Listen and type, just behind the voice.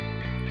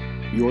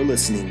You're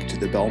listening to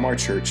the Belmar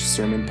Church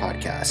Sermon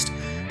Podcast.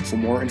 For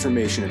more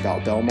information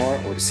about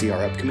Belmar or to see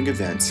our upcoming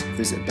events,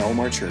 visit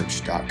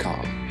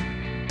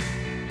belmarchurch.com.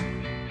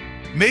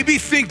 Maybe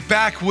think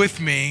back with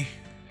me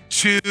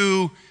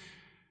to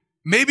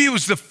maybe it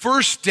was the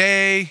first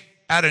day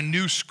at a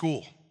new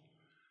school.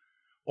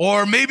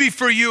 Or maybe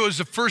for you it was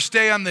the first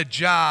day on the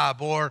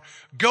job, or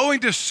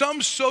going to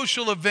some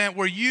social event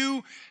where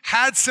you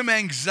had some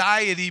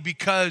anxiety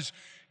because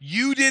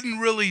you didn't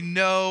really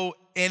know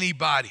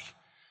anybody.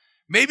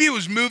 Maybe it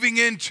was moving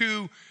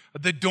into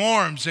the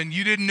dorms and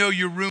you didn't know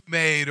your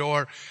roommate,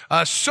 or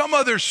some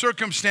other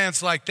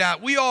circumstance like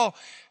that. We all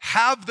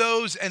have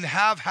those and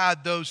have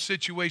had those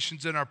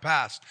situations in our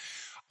past.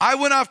 I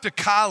went off to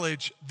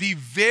college. The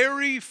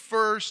very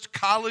first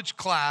college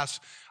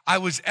class I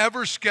was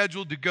ever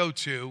scheduled to go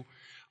to,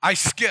 I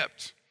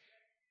skipped.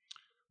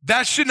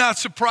 That should not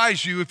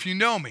surprise you if you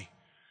know me.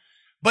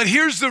 But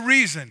here's the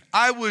reason.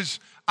 I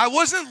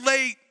wasn't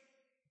late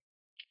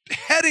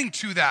heading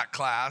to that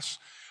class,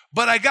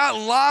 but I got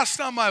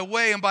lost on my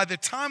way, and by the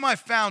time I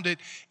found it,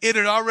 it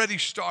had already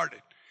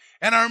started.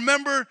 And I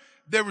remember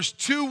there was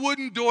 2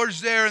 wooden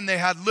doors there, and they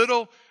had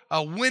little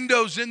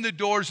windows in the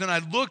doors, and I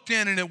looked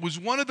in, and it was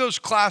one of those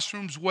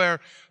classrooms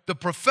where the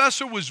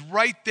professor was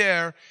right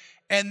there,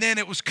 and then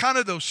it was kind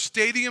of those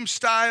stadium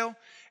style,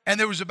 and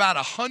there was about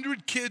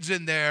 100 kids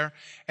in there,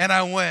 and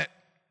I went,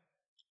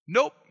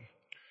 nope,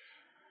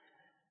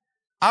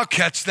 I'll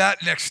catch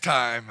that next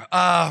time,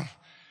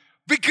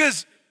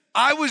 because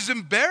I was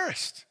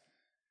embarrassed.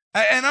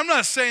 And I'm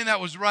not saying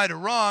that was right or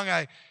wrong.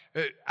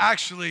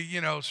 Actually,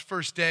 it's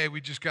first day, we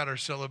just got our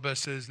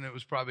syllabuses, and it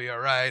was probably all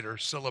right, or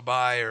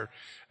syllabi, or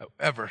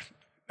whatever.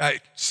 I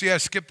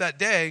skipped that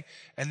day,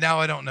 and now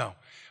I don't know.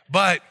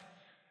 But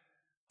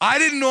I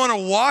didn't want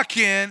to walk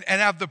in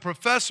and have the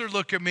professor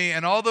look at me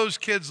and all those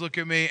kids look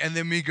at me and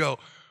then me go,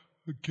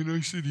 can I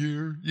sit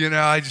here?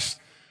 I just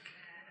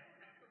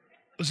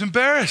was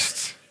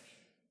embarrassed.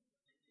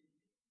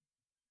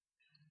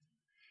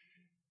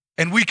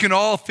 And we can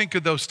all think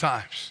of those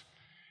times.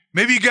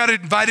 Maybe you got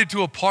invited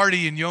to a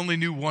party and you only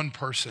knew one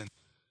person.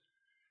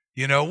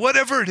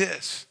 Whatever it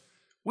is.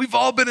 We've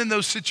all been in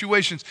those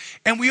situations.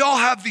 And we all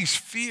have these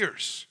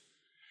fears.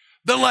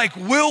 They're like,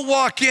 we'll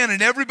walk in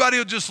and everybody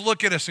will just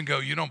look at us and go,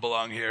 you don't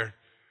belong here.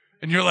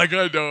 And you're like,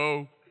 I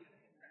know.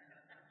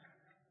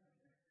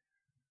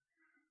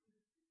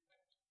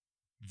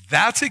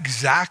 That's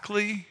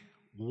exactly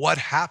what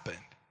happened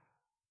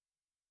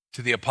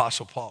to the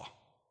Apostle Paul.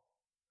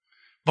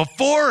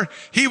 Before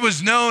he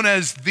was known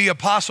as the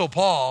Apostle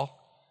Paul,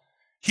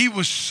 he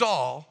was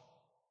Saul,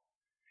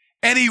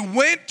 and he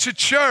went to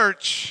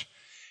church,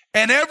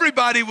 and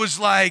everybody was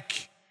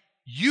like,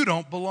 you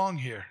don't belong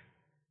here.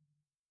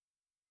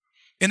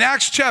 In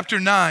Acts chapter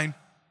 9,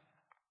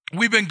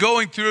 we've been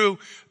going through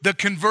the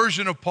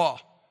conversion of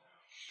Paul.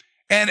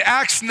 And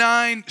Acts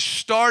 9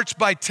 starts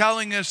by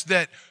telling us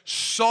that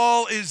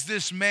Saul is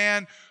this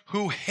man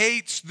who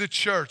hates the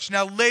church.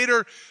 Now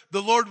later,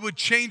 the Lord would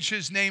change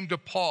his name to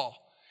Paul.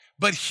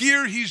 But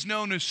here he's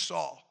known as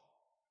Saul.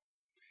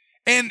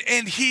 And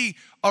he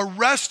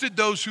arrested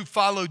those who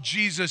followed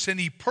Jesus, and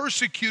he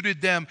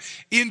persecuted them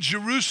in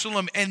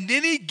Jerusalem. And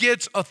then he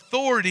gets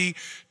authority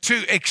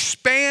to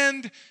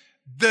expand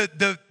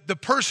the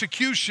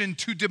persecution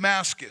to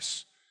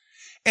Damascus.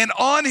 And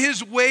on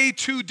his way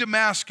to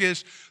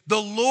Damascus,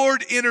 the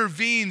Lord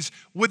intervenes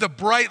with a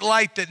bright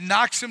light that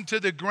knocks him to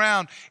the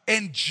ground,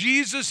 and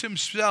Jesus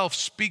himself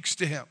speaks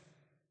to him.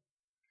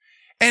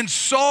 And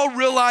Saul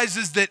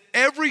realizes that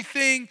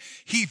everything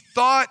he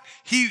thought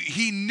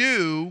he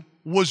knew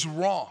was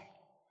wrong.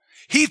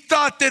 He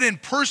thought that in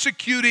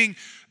persecuting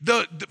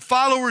the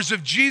followers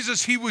of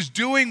Jesus, he was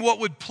doing what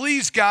would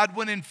please God,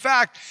 when in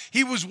fact,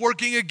 he was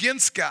working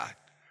against God.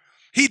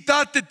 He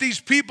thought that these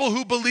people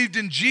who believed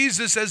in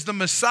Jesus as the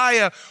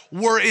Messiah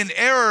were in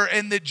error,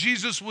 and that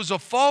Jesus was a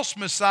false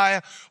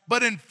Messiah.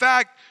 But in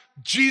fact,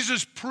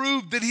 Jesus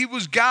proved that he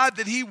was God,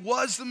 that he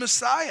was the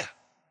Messiah.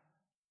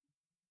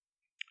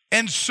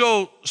 And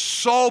so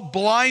Saul,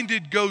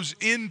 blinded, goes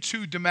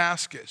into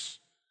Damascus.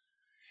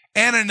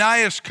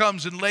 Ananias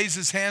comes and lays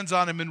his hands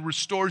on him and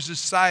restores his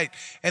sight,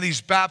 and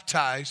he's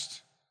baptized.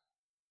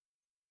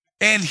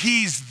 And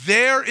he's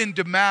there in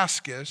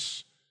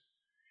Damascus.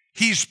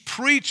 He's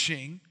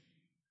preaching.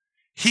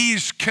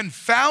 He's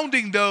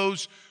confounding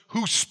those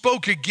who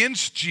spoke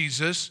against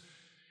Jesus.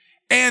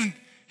 And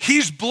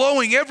he's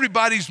blowing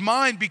everybody's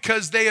mind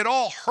because they had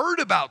all heard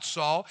about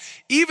Saul.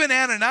 Even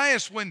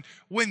Ananias, when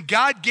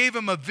God gave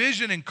him a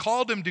vision and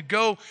called him to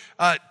go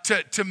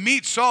to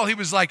meet Saul, he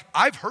was like,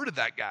 I've heard of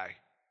that guy,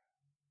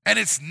 and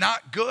it's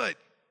not good.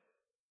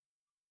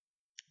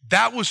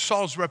 That was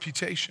Saul's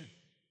reputation.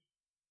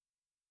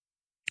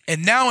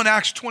 And now in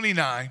Acts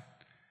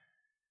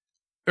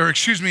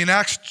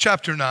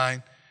chapter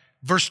 9,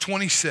 verse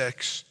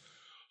 26,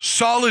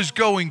 Saul is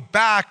going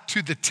back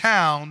to the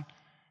town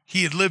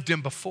he had lived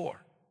in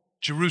before,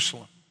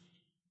 Jerusalem.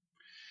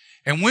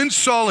 And when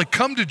Saul had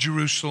come to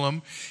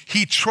Jerusalem,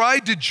 he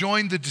tried to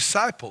join the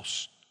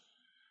disciples,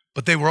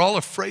 but they were all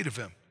afraid of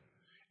him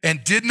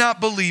and did not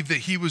believe that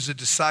he was a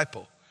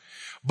disciple.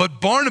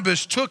 But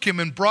Barnabas took him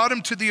and brought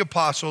him to the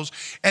apostles,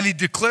 and he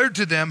declared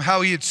to them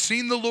how he had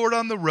seen the Lord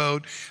on the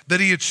road,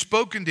 that he had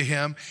spoken to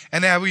him,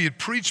 and how he had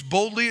preached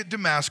boldly at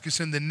Damascus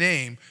in the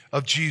name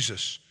of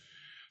Jesus.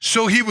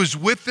 So he was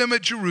with them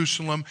at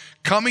Jerusalem,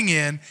 coming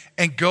in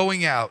and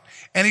going out.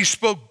 And he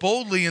spoke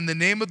boldly in the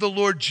name of the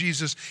Lord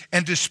Jesus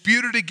and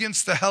disputed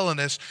against the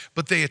Hellenists,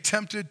 but they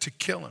attempted to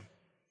kill him.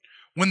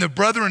 When the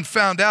brethren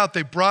found out,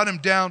 they brought him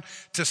down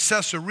to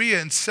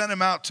Caesarea and sent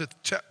him out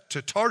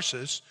to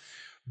Tarsus.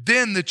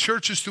 Then the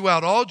churches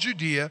throughout all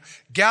Judea,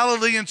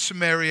 Galilee, and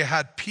Samaria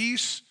had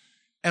peace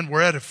and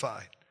were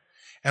edified.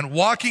 And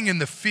walking in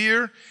the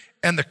fear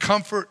and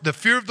the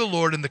fear of the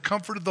Lord and the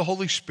comfort of the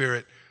Holy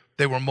Spirit,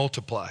 they were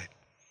multiplied.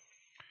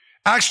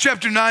 Acts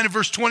chapter 9 and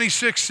verse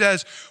 26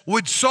 says,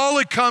 would Saul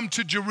had come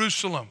to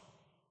Jerusalem?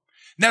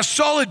 Now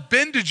Saul had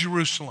been to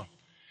Jerusalem.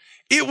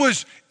 It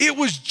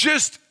was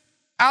just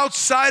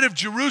outside of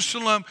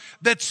Jerusalem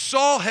that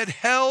Saul had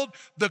held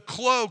the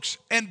cloaks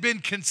and been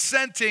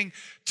consenting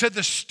to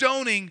the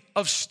stoning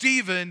of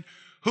Stephen,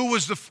 who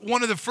was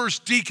one of the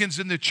first deacons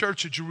in the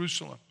church of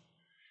Jerusalem.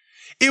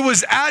 It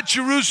was at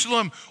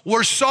Jerusalem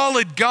where Saul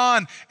had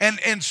gone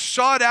and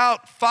sought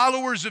out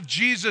followers of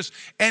Jesus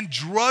and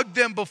drugged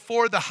them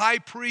before the high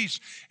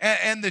priest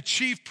and the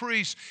chief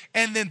priest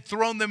and then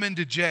thrown them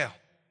into jail.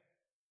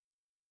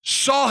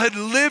 Saul had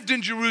lived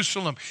in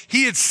Jerusalem.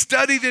 He had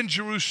studied in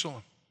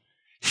Jerusalem.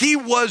 He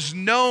was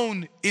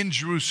known in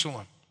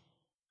Jerusalem,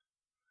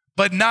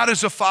 but not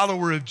as a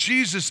follower of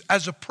Jesus,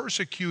 as a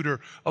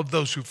persecutor of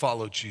those who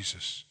followed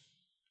Jesus.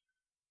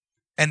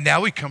 And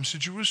now he comes to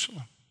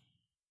Jerusalem.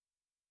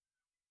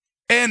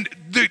 And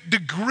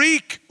the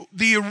Greek,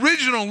 the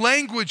original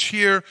language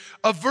here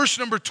of verse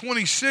number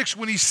 26,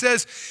 when he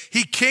says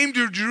he came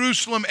to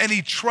Jerusalem and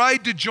he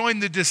tried to join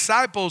the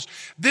disciples,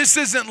 this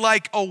isn't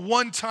like a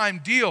one-time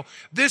deal.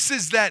 This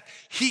is that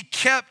he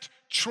kept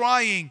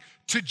trying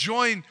to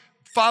join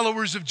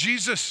followers of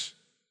Jesus,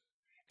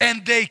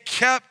 and they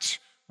kept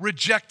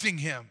rejecting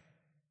him.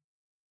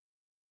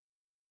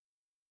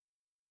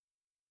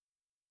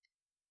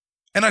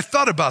 And I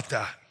thought about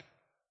that.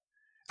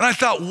 And I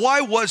thought,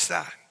 why was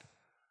that?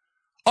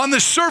 On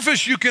the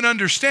surface, you can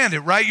understand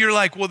it, right? You're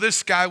like, well,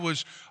 this guy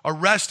was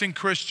arresting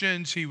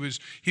Christians. He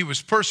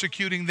was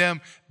persecuting them.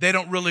 They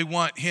don't really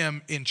want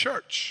him in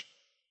church.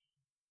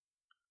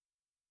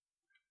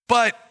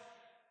 But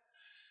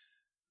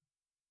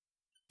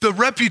the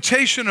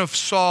reputation of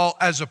Saul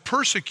as a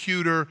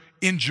persecutor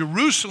in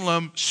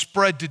Jerusalem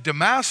spread to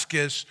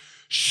Damascus.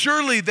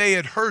 Surely they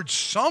had heard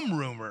some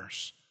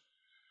rumors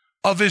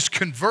of his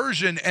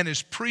conversion and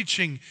his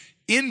preaching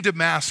in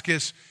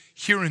Damascus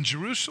here in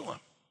Jerusalem.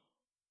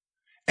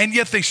 And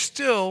yet they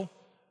still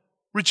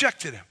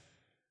rejected him.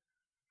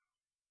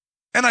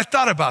 And I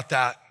thought about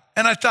that.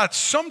 And I thought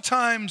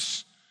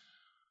sometimes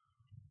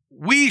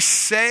we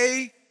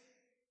say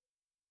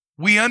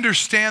we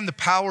understand the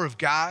power of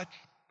God.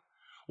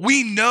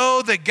 We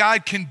know that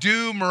God can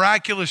do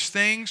miraculous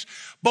things,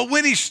 but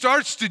when he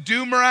starts to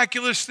do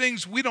miraculous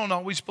things, we don't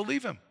always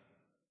believe him.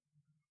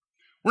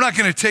 We're not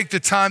going to take the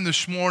time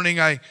this morning.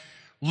 I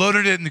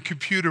loaded it in the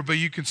computer, but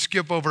you can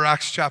skip over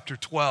Acts chapter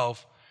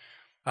 12.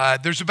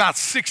 There's about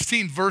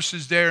 16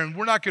 verses there, and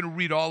we're not going to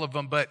read all of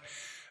them, but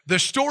the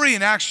story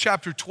in Acts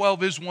chapter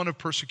 12 is one of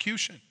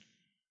persecution.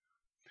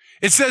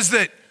 It says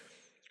that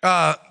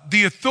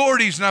the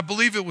authorities, and I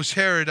believe it was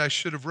Herod, I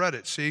should have read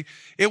it, see?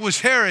 It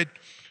was Herod,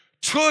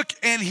 took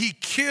and he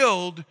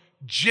killed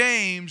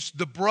James,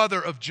 the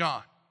brother of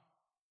John.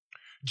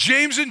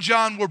 James and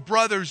John were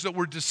brothers that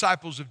were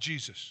disciples of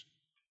Jesus.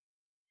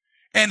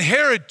 And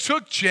Herod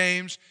took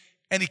James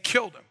and he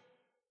killed him.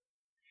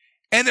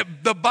 And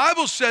the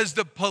Bible says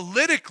that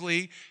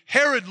politically,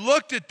 Herod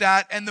looked at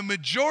that and the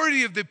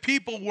majority of the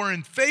people were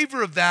in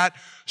favor of that,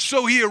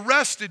 so he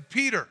arrested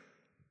Peter.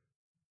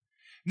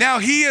 Now,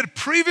 he had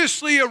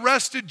previously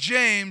arrested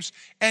James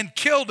and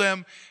killed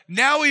him.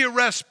 Now he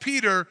arrests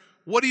Peter.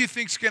 What do you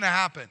think is going to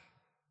happen?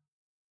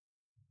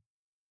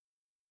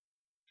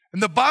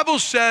 And the Bible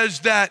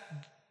says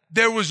that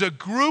there was a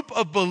group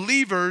of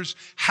believers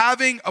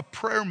having a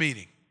prayer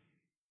meeting.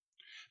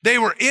 They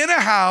were in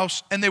a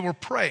house and they were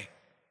praying.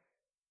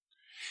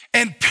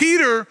 And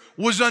Peter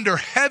was under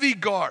heavy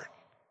guard.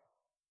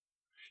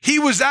 He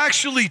was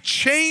actually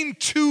chained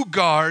to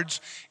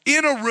guards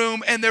in a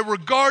room, and there were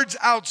guards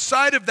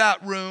outside of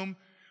that room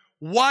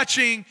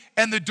watching,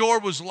 and the door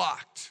was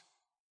locked.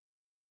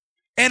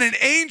 And an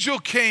angel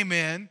came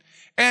in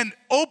and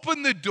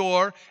opened the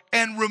door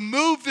and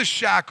removed the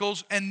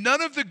shackles, and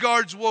none of the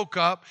guards woke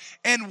up,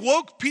 and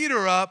woke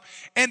Peter up,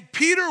 and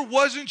Peter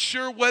wasn't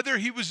sure whether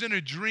he was in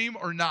a dream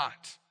or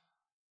not.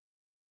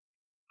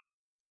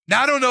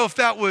 Now, I don't know if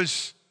that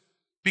was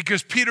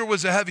because Peter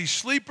was a heavy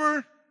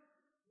sleeper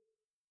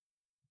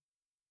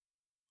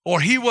or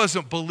he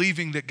wasn't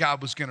believing that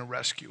God was going to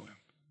rescue him.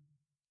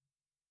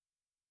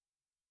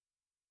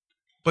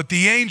 But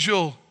the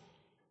angel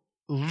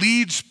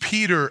leads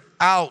Peter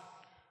out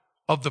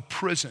of the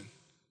prison.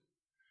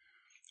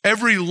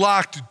 Every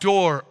locked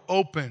door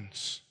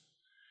opens,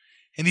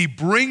 and he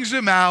brings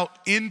him out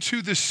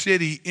into the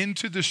city,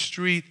 into the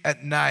street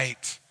at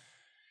night,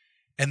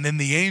 and then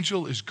the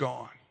angel is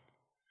gone.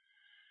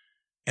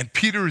 And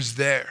Peter is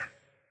there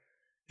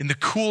in the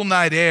cool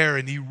night air,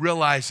 and he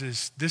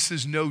realizes this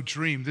is no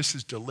dream, this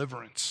is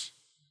deliverance.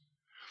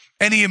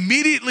 And he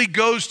immediately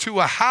goes to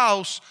a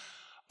house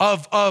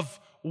of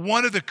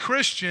one of the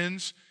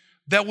Christians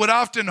that would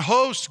often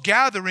host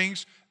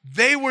gatherings.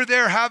 They were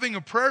there having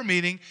a prayer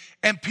meeting,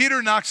 and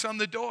Peter knocks on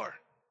the door.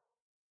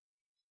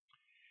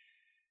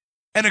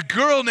 And a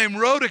girl named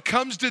Rhoda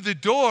comes to the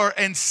door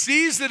and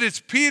sees that it's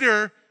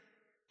Peter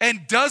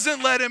and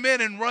doesn't let him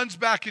in and runs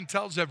back and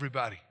tells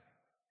everybody.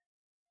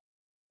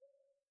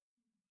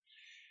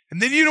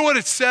 And then you know what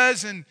it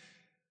says in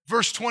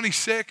verse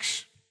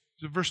 26?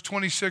 Is it verse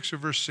 26 or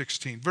verse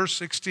 16? Verse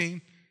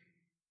 16.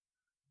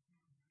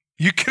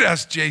 You could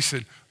ask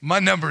Jason. My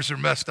numbers are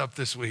messed up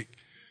this week.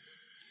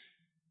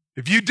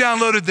 If you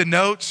downloaded the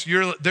notes,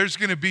 there's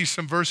going to be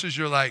some verses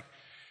you're like,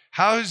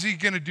 how is he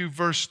going to do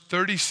verse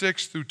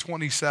 36 through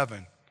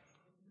 27?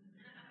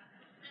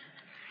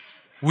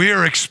 We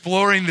are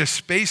exploring the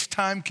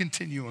space-time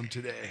continuum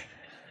today.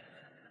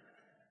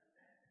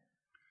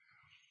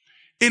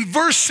 In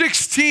verse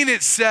 16,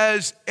 it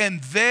says,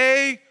 and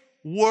they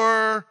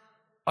were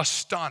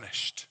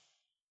astonished.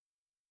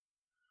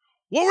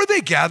 What were they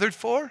gathered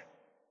for?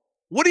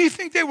 What do you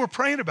think they were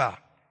praying about?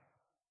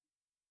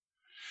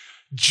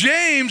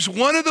 James,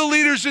 one of the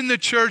leaders in the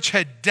church,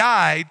 had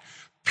died.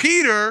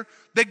 Peter,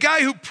 the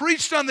guy who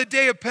preached on the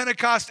day of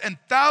Pentecost and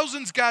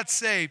thousands got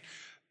saved,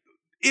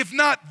 if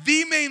not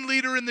the main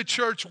leader in the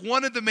church,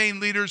 one of the main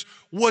leaders,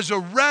 was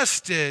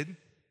arrested.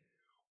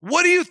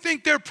 What do you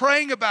think they're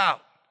praying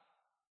about?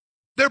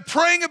 They're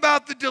praying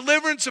about the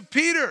deliverance of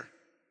Peter.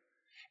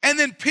 And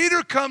then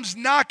Peter comes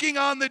knocking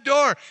on the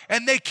door,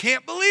 and they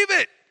can't believe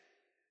it.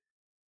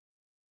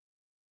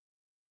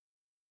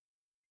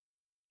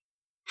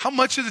 How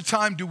much of the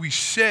time do we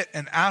sit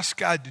and ask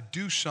God to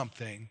do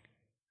something,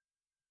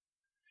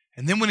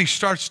 and then when he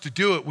starts to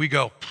do it, we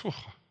go,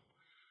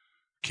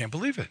 can't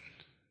believe it.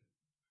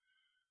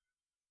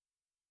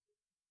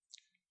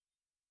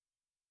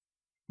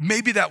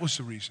 Maybe that was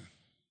the reason.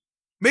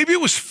 Maybe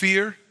it was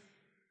fear.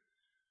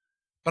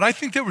 But I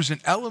think there was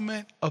an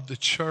element of the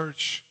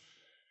church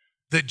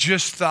that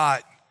just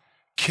thought,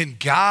 can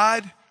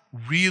God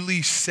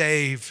really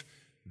save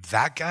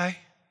that guy?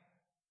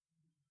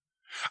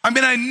 I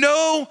mean, I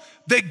know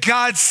that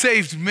God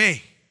saved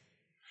me,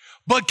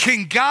 but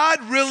can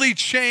God really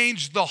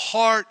change the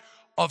heart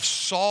of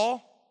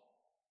Saul?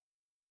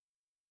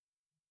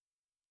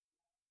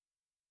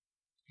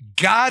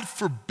 God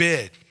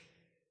forbid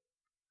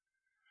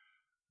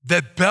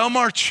that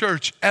Belmar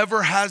Church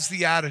ever has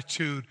the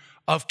attitude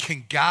of,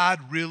 can God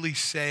really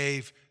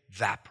save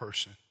that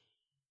person?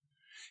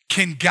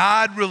 Can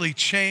God really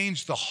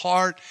change the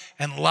heart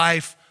and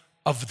life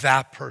of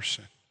that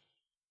person?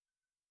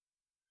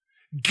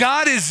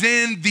 God is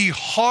in the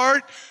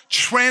heart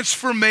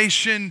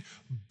transformation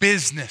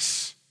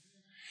business.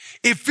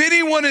 If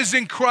anyone is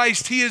in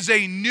Christ, he is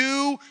a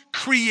new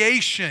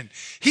creation.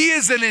 He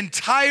is an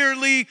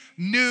entirely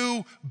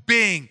new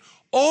being.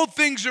 Old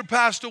things are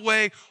passed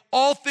away.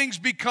 All things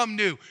become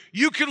new.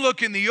 You can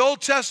look in the Old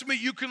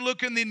Testament, you can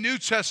look in the New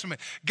Testament.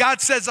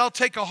 God says, I'll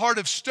take a heart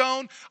of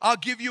stone, I'll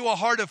give you a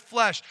heart of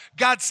flesh.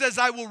 God says,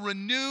 I will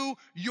renew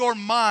your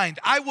mind.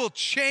 I will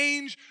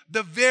change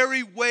the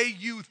very way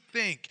you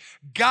think.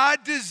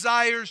 God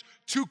desires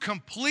to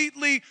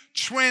completely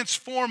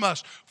transform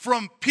us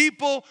from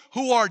people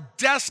who are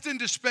destined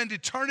to spend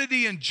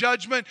eternity in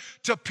judgment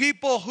to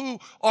people who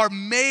are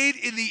made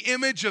in the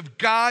image of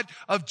God,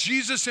 of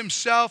Jesus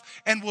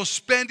himself, and will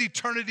spend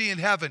eternity in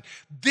heaven.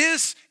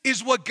 This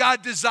is what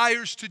God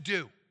desires to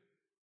do.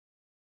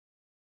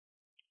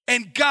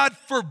 And God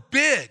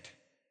forbid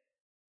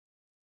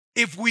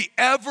if we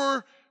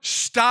ever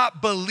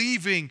stop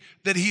believing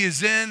that he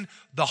is in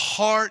the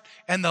heart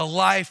and the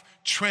life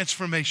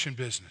transformation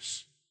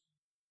business.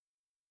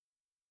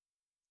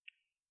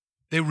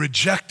 They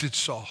rejected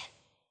Saul.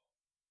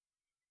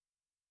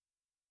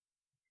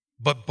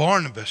 But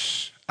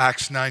Barnabas,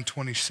 Acts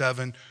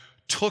 9:27,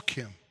 took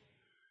him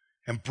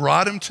and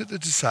brought him to the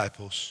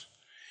disciples,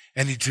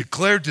 and he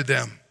declared to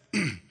them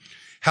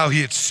how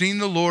he had seen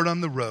the Lord on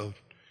the road,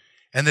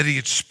 and that he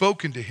had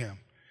spoken to him,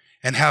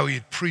 and how he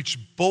had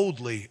preached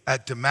boldly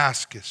at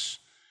Damascus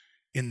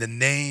in the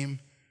name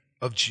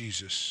of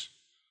Jesus.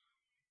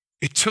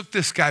 It took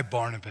this guy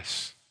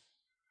Barnabas.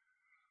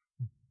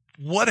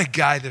 What a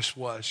guy this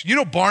was. You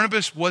know,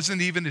 Barnabas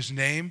wasn't even his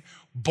name.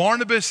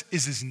 Barnabas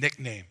is his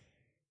nickname.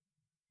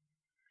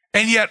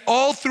 And yet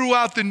all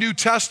throughout the New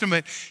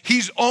Testament,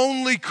 he's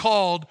only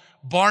called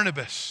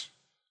Barnabas.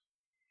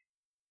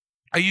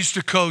 I used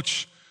to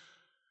coach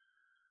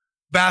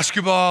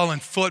basketball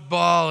and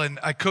football, and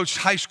I coached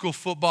high school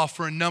football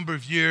for a number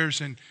of years.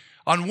 And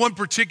on one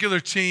particular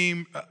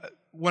team,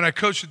 when I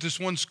coached at this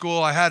one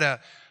school, I had an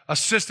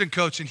assistant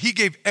coach, and he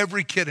gave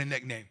every kid a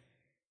nickname.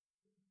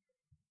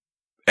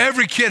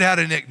 Every kid had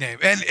a nickname.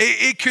 And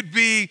it could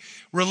be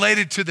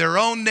related to their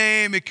own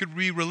name. It could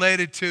be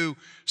related to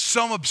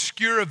some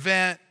obscure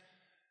event.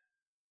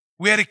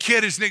 We had a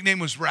kid, his nickname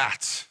was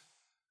Rats.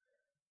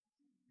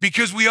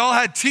 Because we all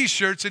had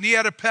t-shirts and he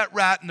had a pet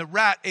rat and the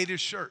rat ate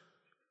his shirt.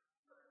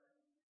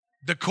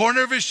 The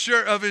corner of his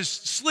shirt, of his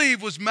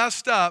sleeve was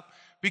messed up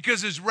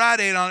because his rat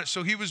ate on it,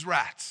 so he was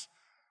Rats.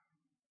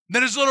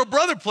 Then his little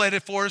brother played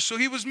it for us, so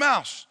he was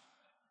Mouse.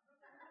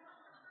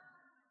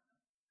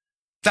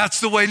 That's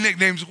the way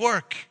nicknames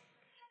work.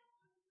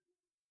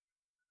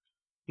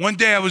 One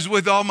day I was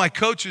with all my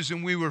coaches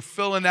and we were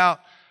filling out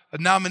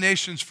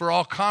nominations for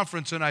all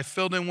conference, and I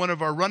filled in one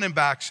of our running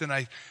backs and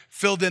I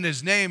filled in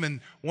his name,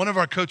 and one of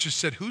our coaches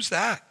said, "Who's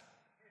that?"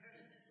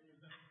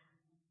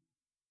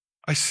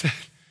 I said,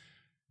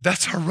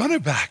 "That's our running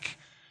back."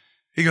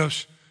 He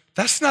goes,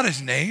 "That's not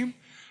his name."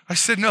 I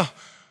said, "No,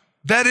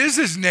 that is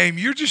his name.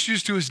 You're just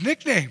used to his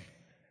nickname."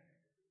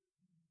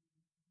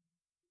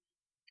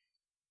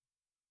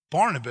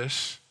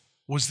 Barnabas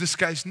was this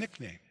guy's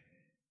nickname.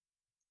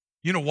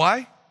 You know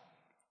why?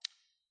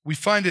 We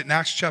find it in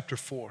Acts chapter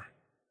 4.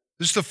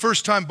 This is the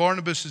first time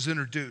Barnabas is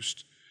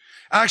introduced.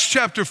 Acts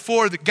chapter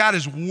 4, that God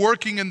is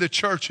working in the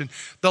church, and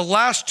the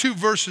last two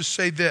verses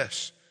say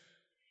this: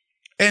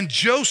 "And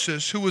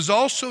Joseph, who was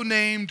also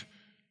named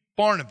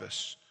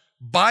Barnabas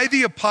by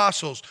the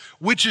apostles,"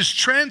 which is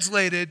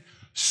translated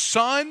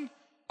son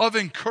of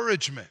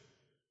encouragement,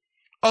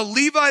 "a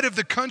Levite of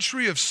the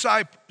country of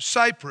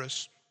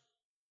Cyprus,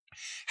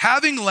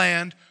 having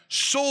land,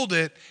 sold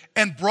it,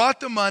 and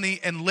brought the money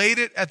and laid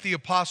it at the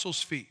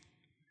apostles' feet."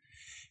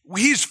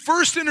 He's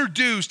first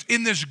introduced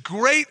in this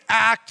great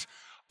act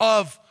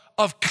of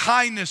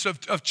kindness,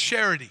 of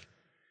charity.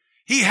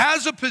 He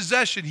has a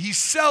possession, he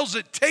sells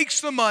it,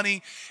 takes the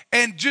money,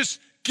 and just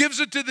gives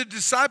it to the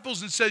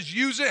disciples and says,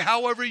 "Use it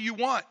however you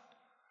want."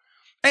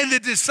 And the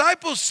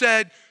disciples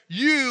said,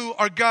 you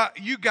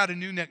got a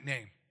new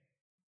nickname,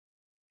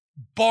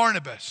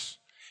 Barnabas.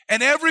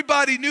 And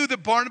everybody knew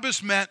that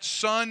Barnabas meant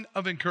son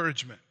of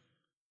encouragement.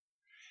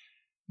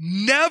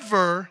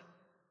 Never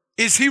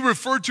is he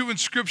referred to in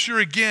Scripture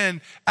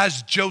again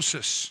as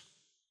Joseph.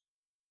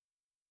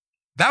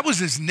 That was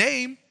his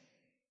name.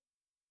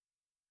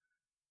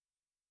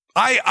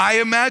 I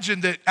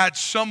imagine that at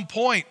some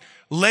point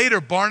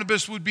later,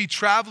 Barnabas would be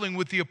traveling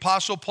with the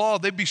Apostle Paul.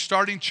 They'd be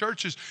starting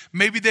churches.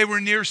 Maybe they were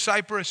near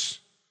Cyprus.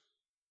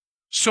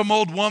 Some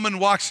old woman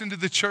walks into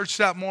the church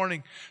that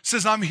morning,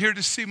 says, "I'm here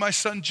to see my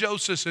son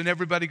Joseph." And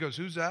everybody goes,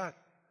 "Who's that?"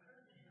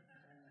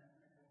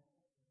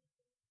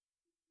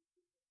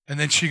 And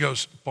then she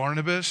goes,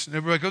 "Barnabas." And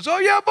everybody goes, "Oh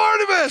yeah,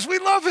 Barnabas, we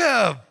love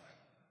him."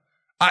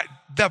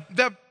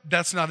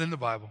 That's not in the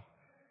Bible.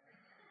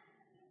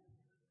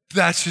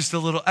 That's just a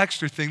little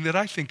extra thing that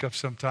I think of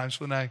sometimes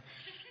when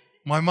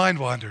my mind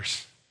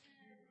wanders.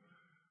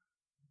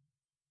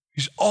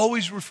 He's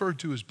always referred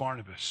to as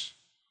Barnabas,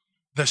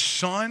 the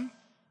son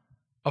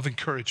of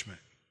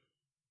encouragement.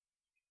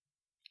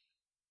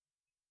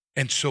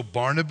 And so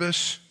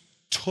Barnabas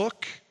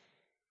took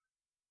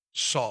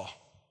Saul.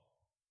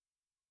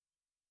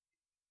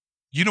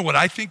 You know what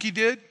I think he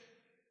did?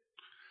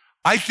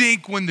 I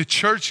think when the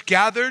church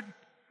gathered,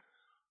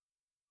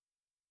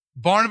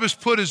 Barnabas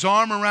put his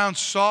arm around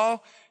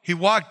Saul. He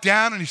walked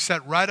down and he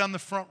sat right on the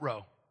front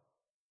row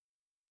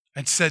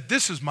and said,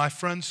 "This is my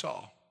friend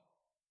Saul."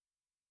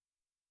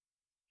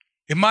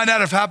 It might not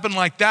have happened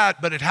like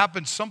that, but it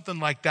happened something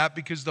like that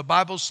because the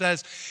Bible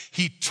says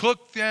he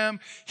took them,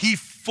 he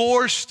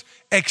forced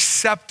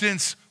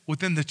acceptance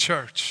within the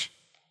church.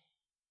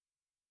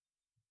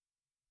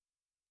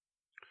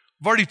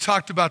 I've already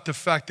talked about the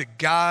fact that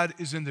God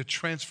is in the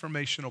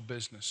transformational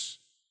business.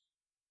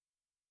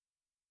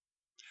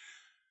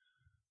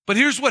 But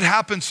here's what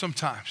happens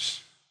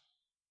sometimes.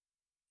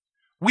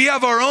 We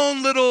have our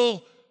own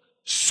little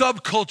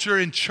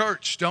subculture in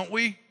church, don't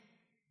we?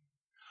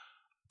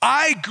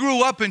 I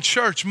grew up in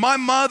church. My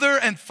mother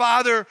and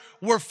father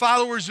were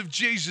followers of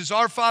Jesus,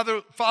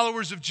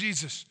 followers of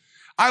Jesus.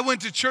 I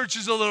went to church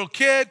as a little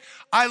kid.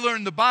 I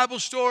learned the Bible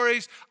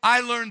stories.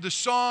 I learned the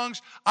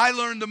songs. I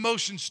learned the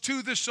motions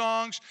to the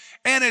songs.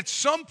 And at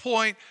some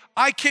point,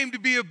 I came to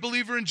be a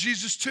believer in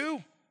Jesus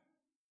too.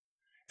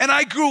 And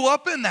I grew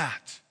up in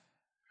that.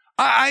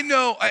 I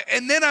know.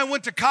 And then I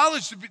went to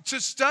college to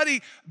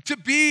study to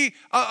be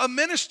a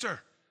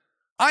minister.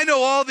 I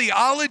know all the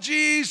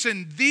ologies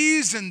and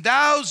these and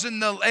thous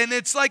and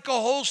it's like a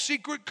whole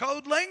secret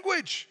code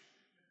language.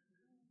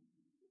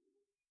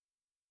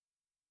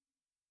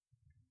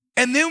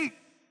 And then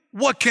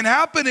what can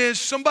happen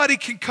is somebody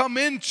can come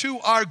into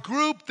our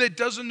group that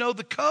doesn't know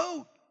the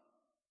code.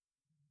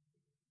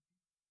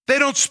 They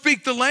don't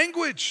speak the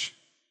language.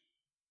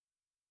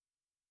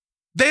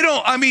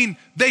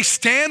 They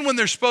stand when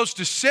they're supposed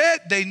to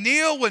sit. They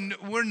kneel when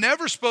we're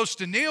never supposed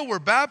to kneel. We're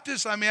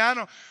Baptists.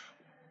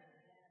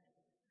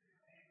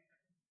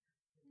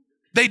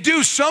 They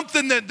do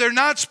something that they're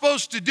not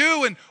supposed to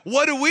do, and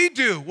what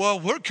do? Well,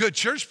 we're good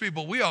church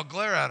people. We all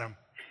glare at them.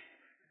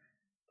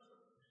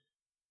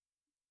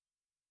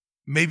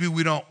 Maybe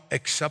we don't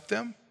accept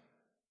them.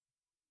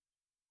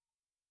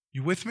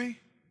 You with me?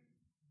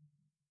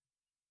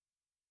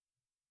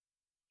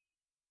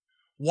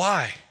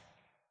 Why?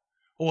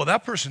 Well,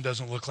 that person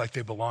doesn't look like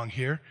they belong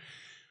here.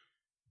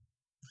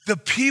 The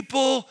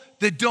people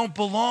that don't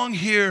belong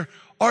here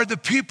are the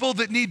people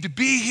that need to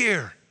be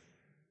here.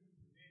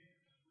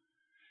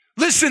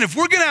 Listen, if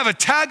we're going to have a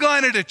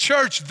tagline at a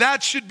church,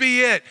 that should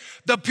be it.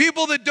 The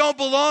people that don't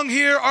belong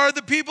here are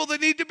the people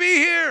that need to be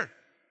here.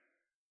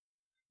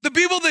 The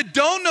people that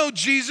don't know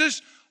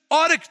Jesus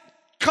ought to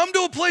come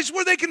to a place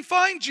where they can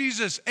find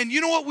Jesus. And you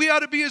know what we ought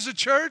to be as a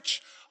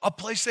church? A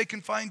place they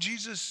can find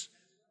Jesus.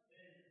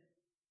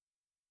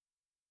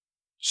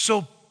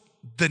 So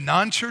the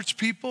non-church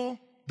people,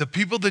 the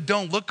people that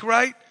don't look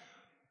right,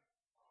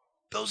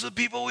 those are the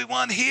people we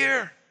want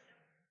here.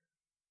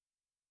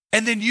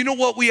 And then you know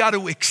what we ought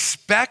to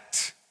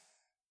expect?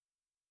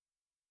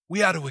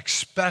 We ought to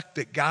expect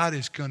that God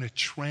is going to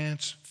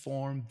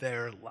transform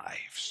their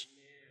lives.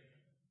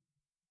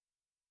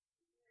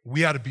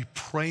 We ought to be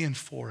praying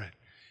for it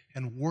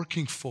and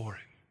working for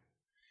it.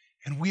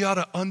 And we ought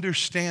to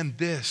understand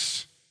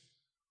this.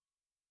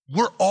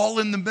 We're all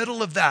in the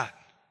middle of that.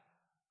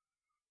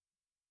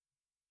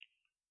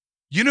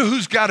 You know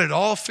who's got it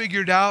all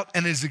figured out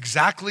and is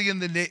exactly in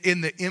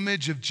the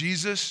image of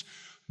Jesus?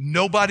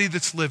 Nobody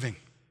that's living.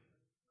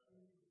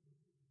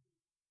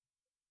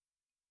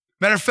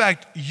 Matter of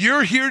fact,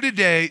 you're here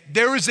today.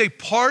 There is a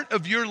part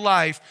of your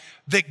life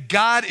that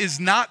God is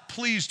not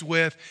pleased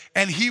with,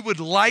 and he would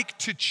like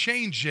to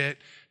change it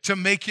to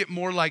make it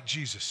more like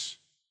Jesus.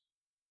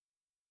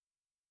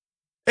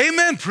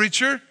 Amen,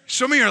 preacher.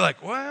 Some of you are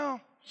like, well,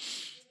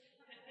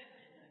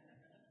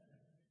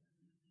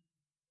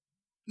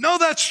 no,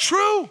 that's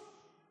true.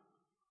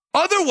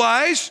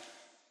 Otherwise,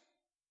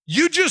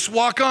 you just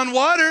walk on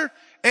water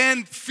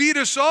and feed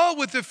us all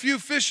with a few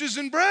fishes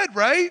and bread,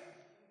 right?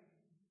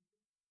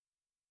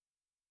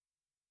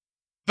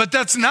 But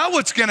that's not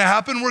what's going to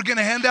happen. We're going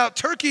to hand out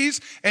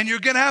turkeys, and you're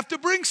going to have to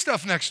bring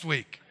stuff next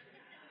week.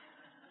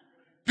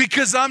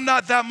 Because I'm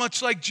not that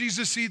much like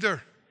Jesus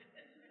either.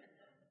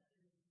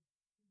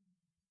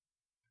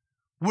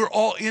 We're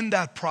all in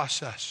that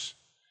process.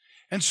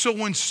 And so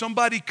when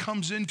somebody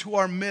comes into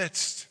our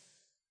midst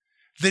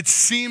that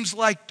seems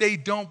like they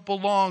don't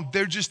belong,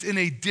 they're just in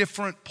a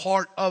different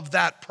part of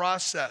that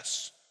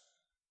process.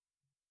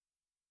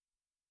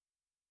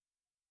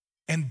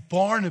 And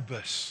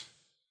Barnabas,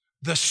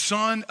 the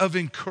son of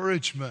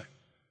encouragement,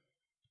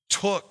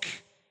 took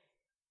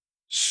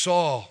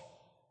Saul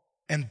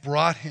and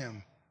brought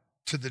him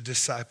to the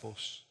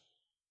disciples.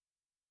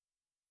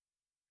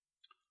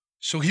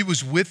 So he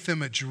was with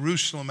them at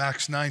Jerusalem,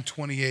 Acts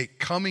 9:28,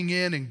 coming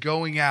in and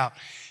going out.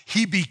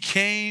 He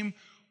became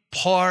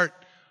part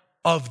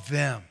of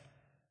them.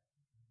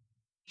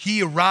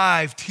 He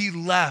arrived, he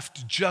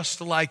left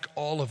just like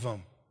all of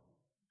them.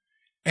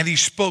 And he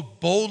spoke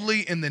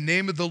boldly in the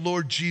name of the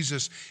Lord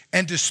Jesus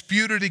and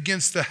disputed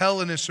against the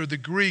Hellenists or the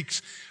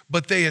Greeks,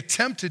 but they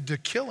attempted to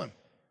kill him.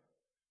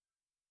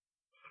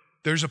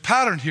 There's a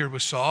pattern here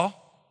with Saul.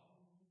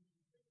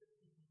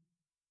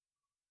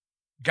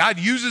 God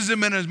uses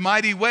him in a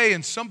mighty way,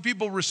 and some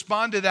people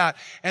respond to that,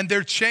 and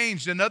they're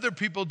changed, and other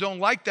people don't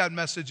like that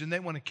message, and they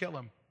want to kill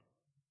him.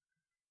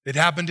 It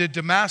happened at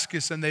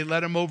Damascus, and they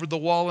let him over the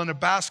wall in a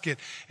basket,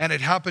 and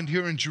it happened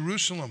here in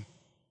Jerusalem.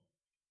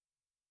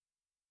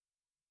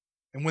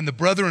 And when the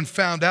brethren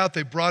found out,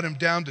 they brought him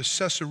down to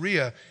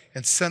Caesarea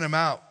and sent him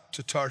out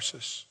to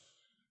Tarsus.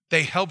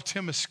 They helped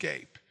him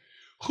escape.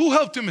 Who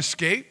helped him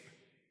escape?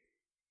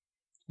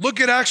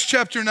 Look at Acts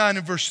chapter 9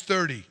 and verse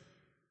 30.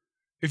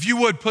 If you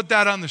would, put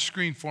that on the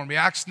screen for me,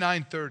 Acts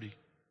 9:30.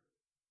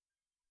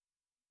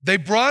 They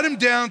brought him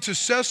down to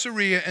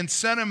Caesarea and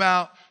sent him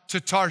out to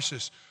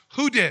Tarsus.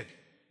 Who did?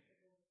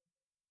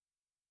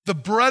 The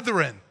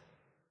brethren,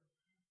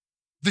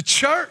 the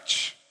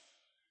church,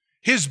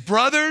 his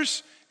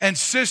brothers and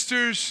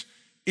sisters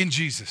in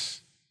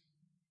Jesus.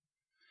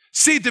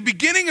 See, at the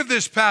beginning of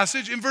this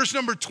passage, in verse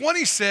number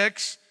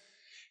 26,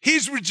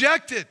 he's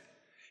rejected.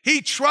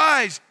 He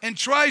tries and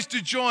tries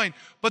to join,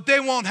 but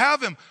they won't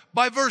have him.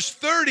 By verse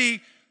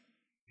 30,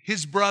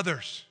 his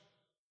brothers.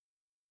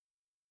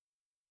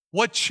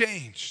 What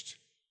changed?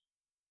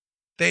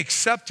 They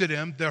accepted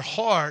him. Their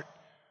heart,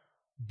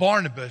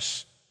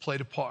 Barnabas,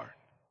 played a part.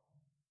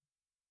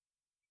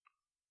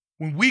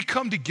 When we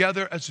come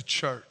together as a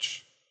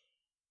church,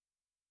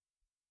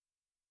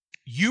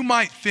 you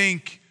might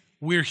think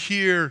we're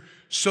here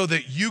so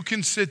that you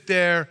can sit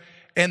there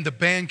and the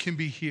band can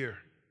be here.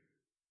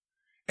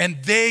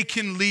 And they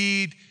can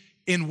lead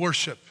in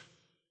worship.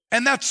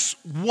 And that's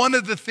one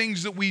of the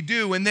things that we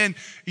do. And then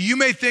you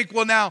may think,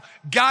 well, now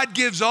God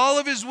gives all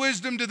of his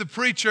wisdom to the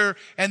preacher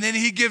and then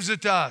he gives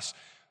it to us.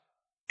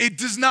 It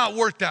does not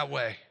work that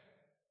way.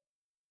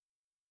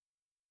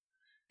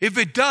 If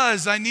it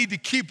does, I need to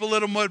keep a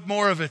little bit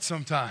more of it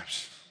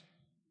sometimes.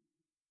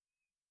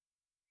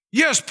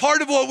 Yes,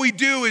 part of what we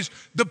do is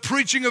the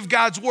preaching of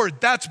God's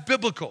word. That's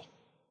biblical.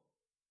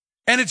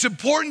 And it's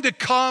important to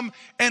come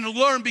and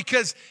learn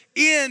because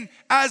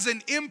as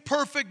an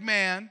imperfect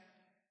man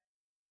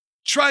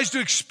tries to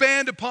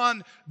expand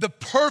upon the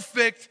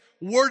perfect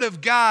word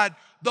of God,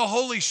 the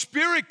Holy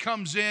Spirit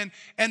comes in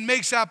and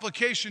makes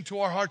application to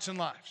our hearts and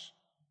lives.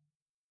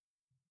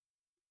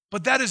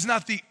 But that is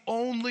not the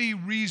only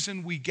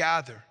reason we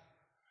gather.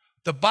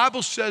 The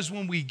Bible says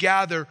when we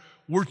gather,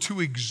 we're to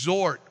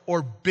exhort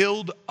or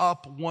build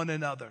up one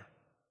another.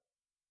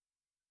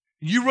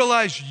 You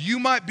realize you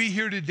might be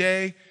here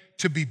today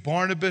to be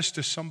Barnabas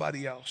to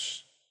somebody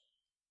else.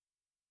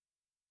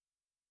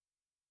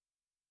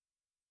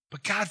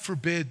 But God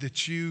forbid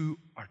that you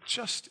are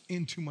just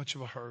in too much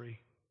of a hurry.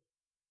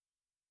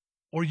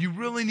 Or you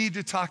really need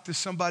to talk to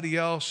somebody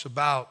else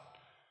about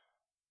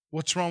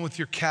what's wrong with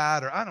your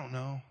cat, or I don't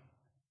know.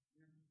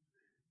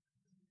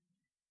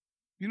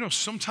 You know,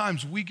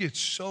 sometimes we get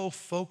so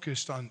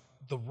focused on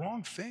the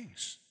wrong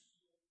things.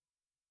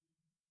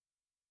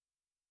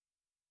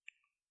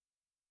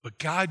 But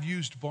God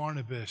used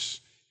Barnabas,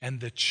 and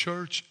the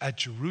church at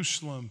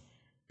Jerusalem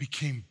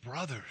became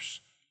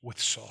brothers with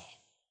Saul.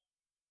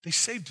 They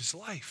saved his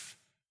life.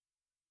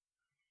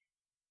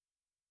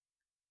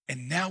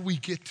 And now we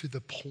get to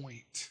the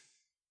point.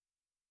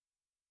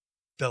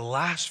 The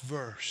last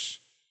verse,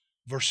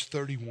 verse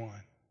 31,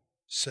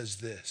 says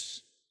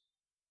this.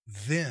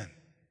 Then,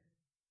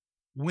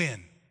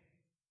 when?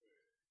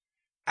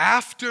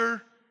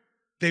 After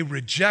they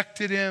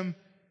rejected him,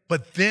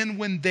 but then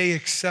when they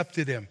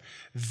accepted him,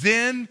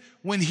 then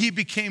when he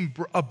became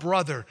a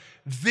brother,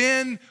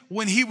 then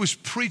when he was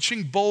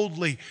preaching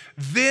boldly,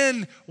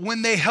 then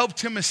when they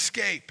helped him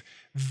escape,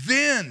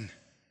 then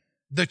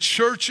the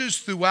churches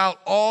throughout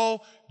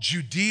all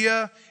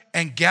Judea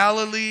and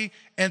Galilee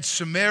and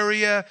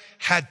Samaria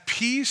had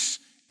peace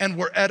and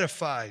were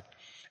edified.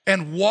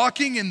 And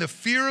walking in the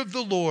fear of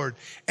the Lord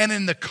and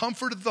in the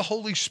comfort of the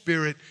Holy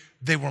Spirit,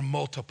 they were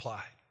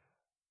multiplied.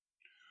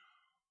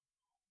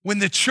 When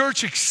the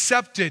church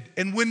accepted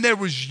and when there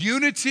was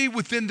unity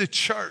within the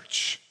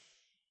church,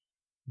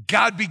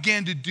 God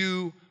began to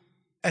do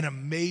an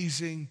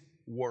amazing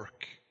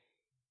work.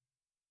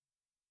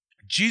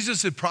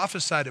 Jesus had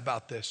prophesied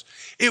about this.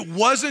 It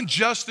wasn't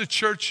just the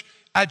church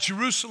at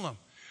Jerusalem.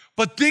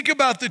 But think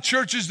about the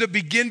churches that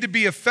begin to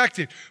be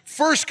affected.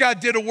 First, God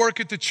did a work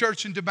at the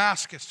church in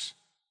Damascus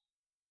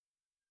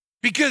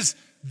because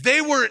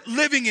they were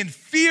living in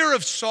fear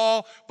of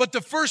Saul, but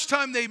the first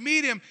time they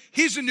meet him,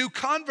 he's a new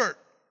convert.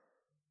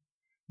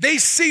 They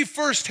see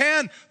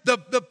firsthand the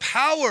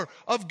power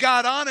of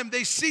God on him.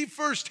 They see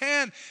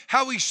firsthand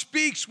how he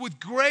speaks with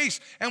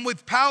grace and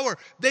with power.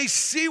 They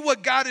see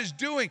what God is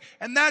doing,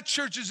 and that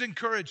church is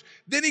encouraged.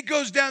 Then he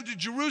goes down to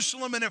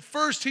Jerusalem, and at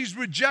first he's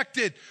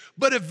rejected,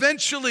 but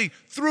eventually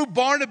through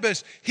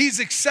Barnabas, he's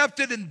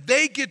accepted, and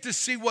they get to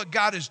see what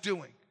God is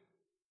doing.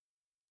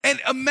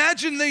 And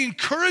imagine the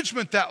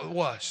encouragement that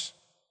was.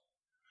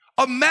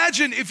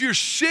 Imagine if you're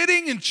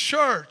sitting in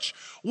church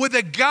with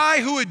a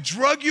guy who had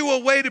drug you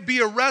away to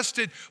be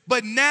arrested,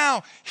 but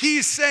now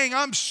he's saying,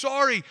 I'm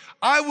sorry,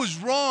 I was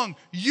wrong,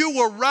 you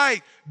were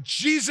right,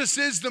 Jesus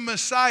is the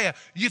Messiah.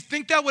 You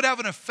think that would have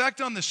an effect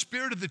on the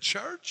spirit of the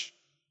church?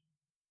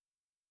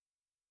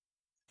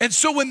 And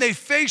so when they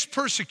faced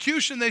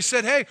persecution, they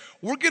said, hey,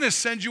 we're going to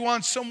send you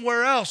on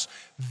somewhere else.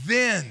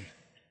 Then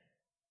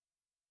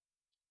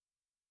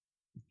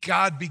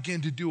God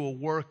began to do a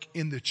work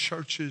in the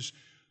churches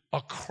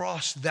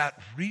across that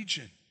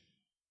region.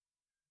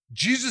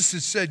 Jesus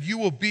has said, you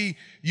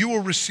will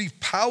receive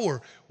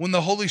power when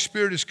the Holy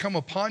Spirit has come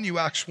upon you,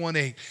 Acts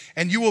 1:8,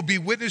 and you will be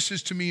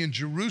witnesses to me in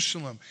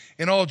Jerusalem,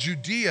 in all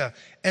Judea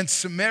and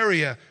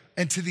Samaria,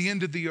 and to the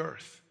end of the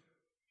earth.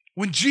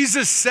 When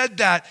Jesus said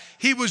that,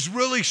 he was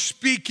really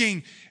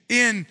speaking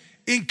in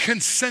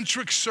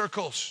concentric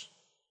circles.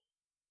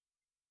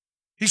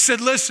 He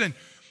said, listen,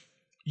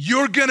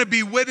 you're gonna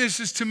be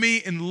witnesses to me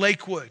in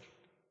Lakewood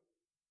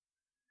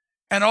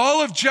and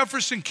all of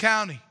Jefferson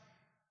County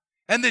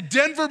and the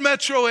Denver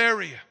metro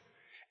area,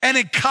 and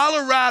in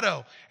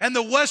Colorado, and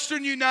the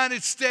Western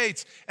United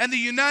States, and the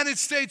United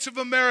States of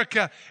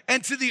America,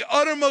 and to the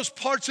uttermost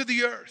parts of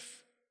the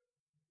earth.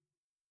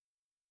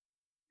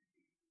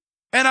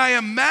 And I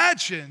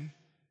imagine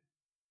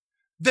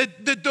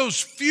that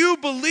those few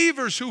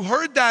believers who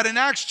heard that in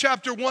Acts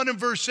chapter 1 and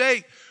verse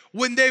 8,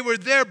 when they were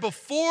there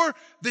before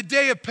the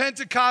day of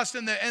Pentecost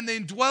and the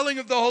indwelling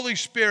of the Holy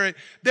Spirit,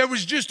 there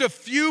was just a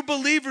few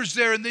believers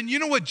there. And then you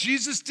know what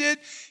Jesus did?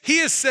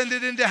 He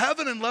ascended into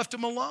heaven and left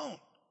them alone.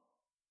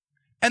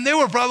 And they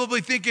were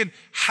probably thinking,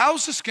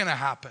 how's this going to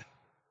happen?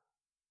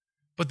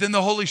 But then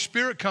the Holy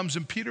Spirit comes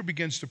and Peter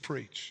begins to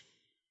preach.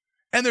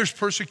 And there's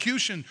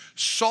persecution.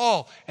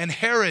 Saul and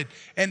Herod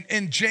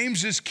and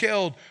James is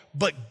killed.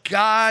 But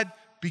God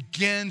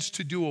begins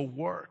to do a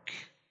work.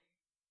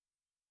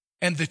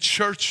 And the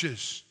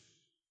churches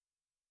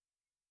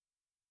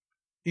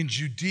in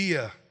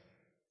Judea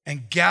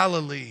and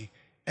Galilee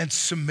and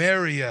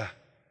Samaria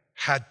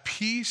had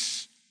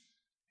peace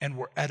and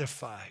were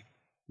edified,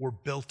 were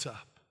built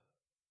up.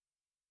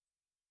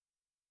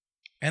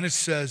 And it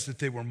says that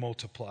they were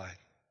multiplied.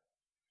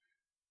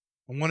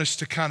 I want us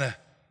to kind of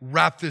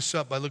wrap this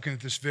up by looking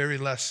at this very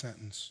last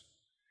sentence.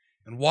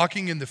 And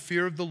walking in the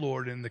fear of the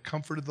Lord and in the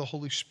comfort of the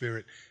Holy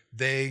Spirit,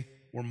 they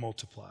were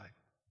multiplied.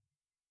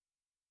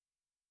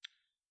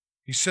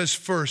 He says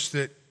first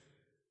that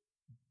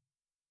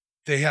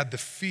they had the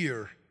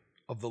fear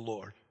of the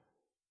Lord.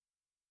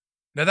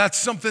 Now that's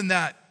something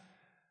that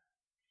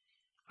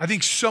I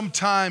think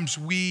sometimes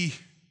we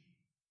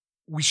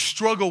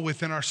struggle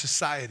with in our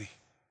society.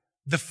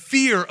 The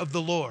fear of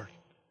the Lord.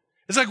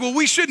 It's like, well,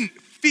 we shouldn't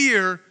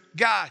fear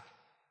God.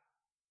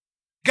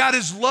 God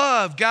is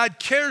love. God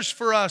cares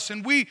for us.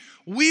 And we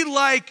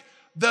like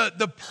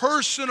the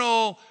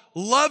personal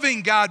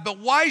loving God, but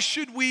why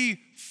should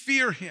we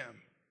fear him?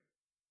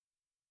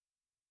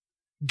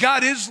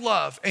 God is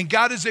love, and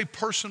God is a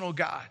personal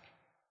God.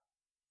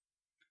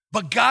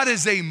 But God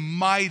is a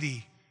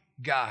mighty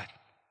God.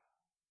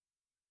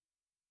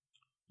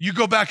 You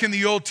go back in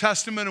the Old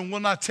Testament, and we'll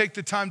not take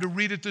the time to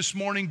read it this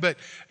morning, but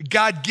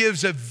God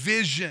gives a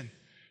vision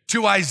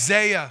to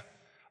Isaiah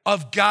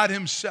of God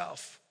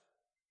himself.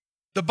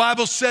 The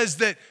Bible says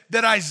that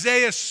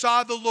Isaiah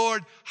saw the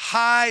Lord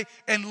high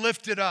and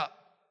lifted up.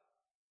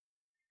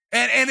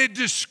 And it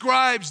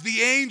describes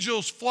the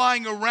angels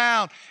flying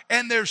around,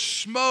 and there's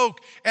smoke,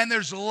 and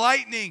there's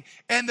lightning,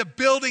 and the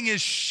building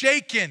is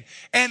shaken.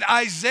 And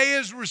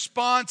Isaiah's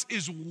response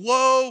is,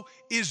 woe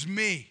is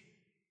me.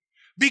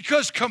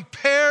 Because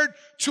compared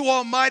to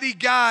Almighty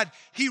God,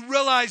 he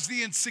realized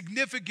the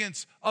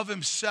insignificance of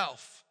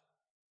himself.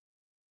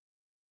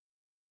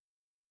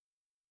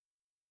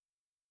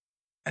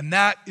 And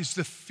that is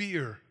the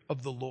fear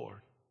of the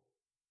Lord.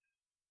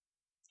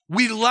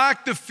 We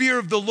lack the fear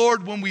of the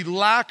Lord when we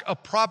lack a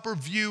proper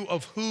view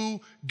of who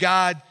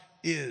God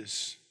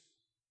is,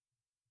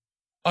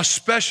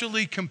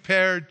 especially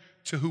compared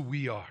to who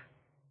we are.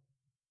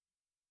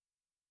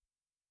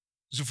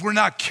 Because if we're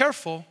not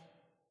careful,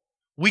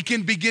 we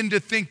can begin to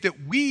think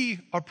that we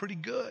are pretty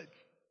good.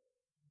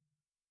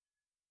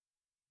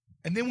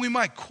 And then we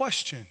might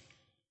question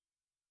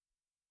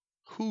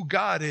who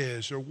God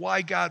is or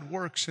why God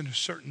works in a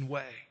certain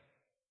way.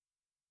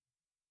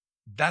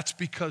 That's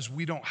because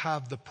we don't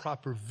have the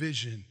proper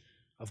vision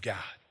of God.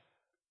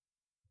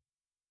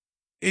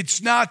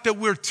 It's not that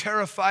we're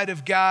terrified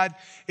of God.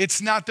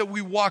 It's not that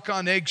we walk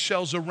on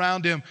eggshells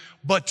around him,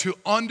 but to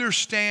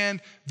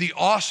understand the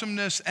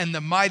awesomeness and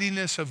the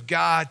mightiness of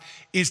God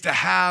is to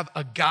have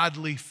a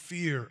godly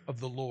fear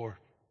of the Lord.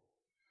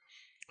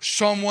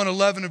 Psalm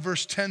 111 and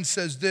verse 10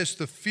 says this,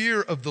 the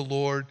fear of the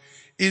Lord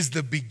is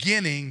the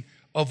beginning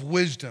of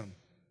wisdom.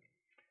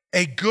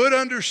 A good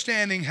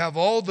understanding have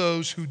all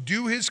those who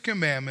do his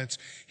commandments.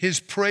 His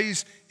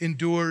praise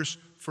endures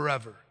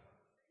forever.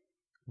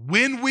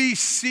 When we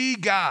see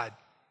God,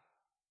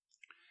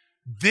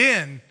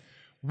 then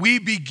we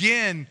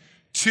begin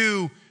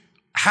to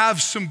have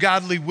some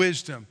godly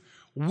wisdom.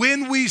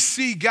 When we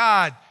see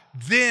God,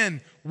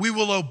 then we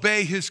will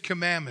obey his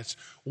commandments.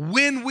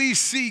 When we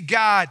see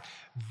God,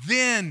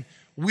 then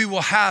we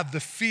will have the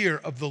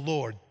fear of the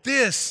Lord.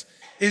 This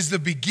is the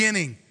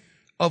beginning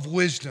of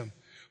wisdom.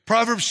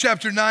 Proverbs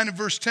chapter 9 and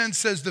verse 10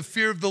 says the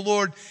fear of the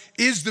Lord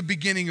is the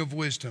beginning of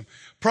wisdom.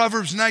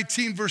 Proverbs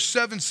 19 verse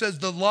 7 says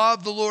the law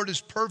of the Lord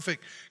is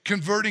perfect,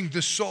 converting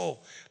the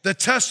soul. The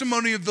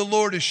testimony of the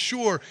Lord is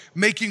sure,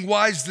 making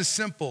wise the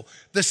simple.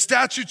 The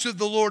statutes of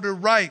the Lord are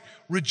right,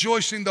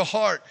 rejoicing the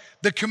heart.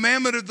 The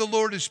commandment of the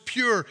Lord is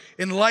pure,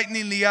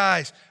 enlightening the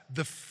eyes.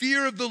 The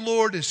fear of the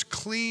Lord is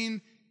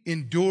clean,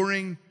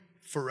 enduring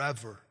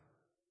forever.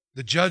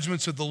 The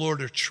judgments of the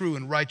Lord are true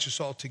and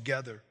righteous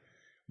altogether.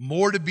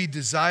 More to be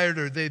desired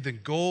are they than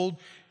gold,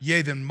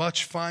 yea, than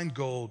much fine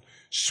gold,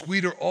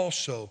 sweeter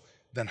also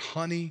than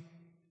honey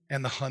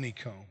and the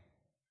honeycomb.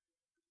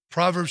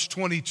 Proverbs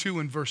 22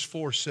 and verse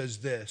 4 says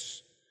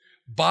this,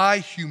 by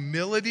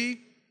humility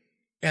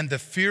and the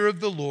fear of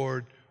the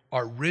Lord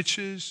are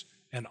riches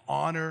and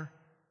honor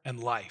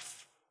and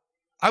life.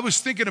 I was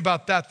thinking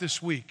about that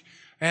this week,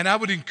 and I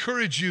would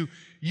encourage you,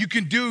 you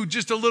can do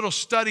just a little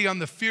study on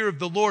the fear of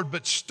the Lord,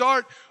 but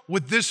start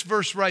with this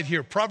verse right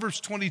here,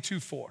 Proverbs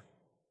 22:4.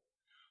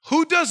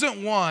 Who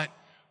doesn't want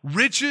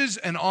riches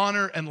and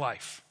honor and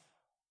life?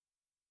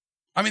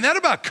 I mean, that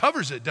about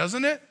covers it,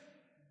 doesn't it?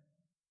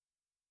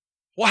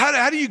 Well,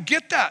 how do you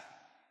get that?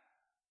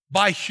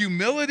 By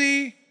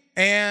humility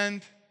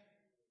and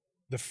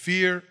the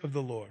fear of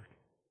the Lord.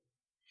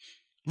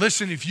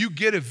 Listen, if you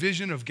get a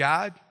vision of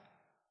God,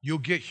 you'll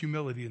get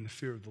humility and the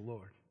fear of the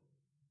Lord.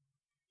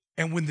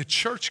 And when the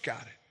church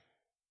got it,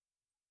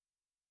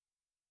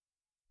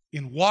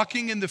 in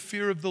walking in the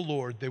fear of the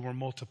Lord, they were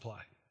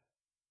multiplied.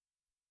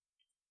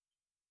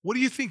 What do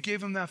you think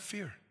gave them that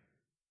fear?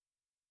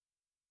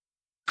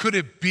 Could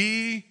it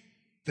be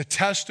the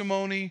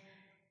testimony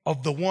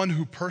of the one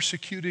who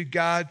persecuted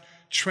God,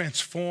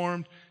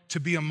 transformed to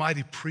be a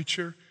mighty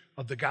preacher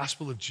of the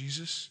gospel of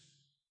Jesus?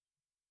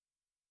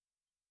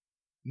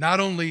 Not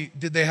only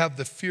did they have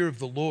the fear of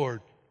the Lord,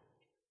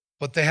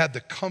 but they had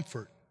the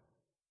comfort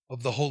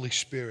of the Holy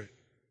Spirit.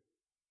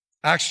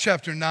 Acts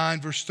chapter 9,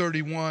 verse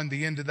 31,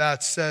 the end of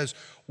that says,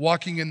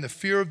 walking in the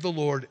fear of the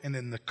Lord and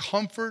in the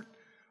comfort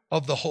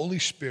of the Holy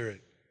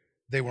Spirit,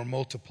 they were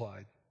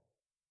multiplied.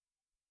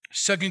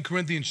 2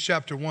 Corinthians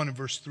chapter 1 and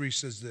verse 3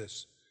 says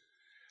this,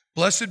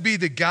 blessed be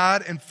the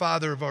God and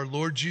Father of our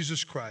Lord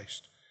Jesus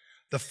Christ,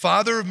 the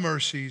Father of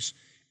mercies,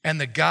 and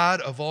the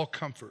God of all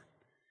comfort.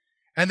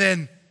 And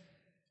then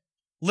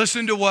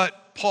listen to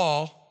what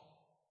Paul,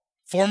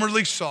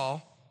 formerly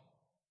Saul,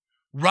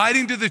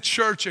 writing to the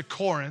church at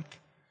Corinth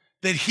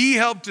that he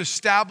helped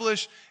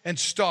establish and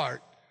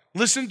start.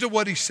 Listen to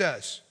what he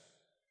says.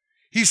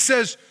 He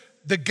says,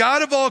 the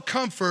God of all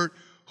comfort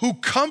who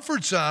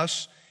comforts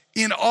us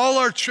in all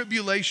our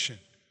tribulation,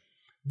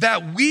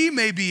 that we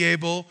may be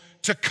able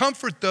to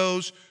comfort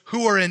those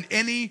who are in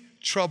any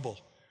trouble,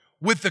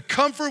 with the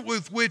comfort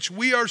with which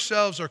we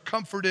ourselves are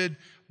comforted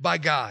by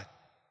God.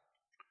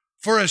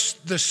 For as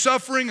the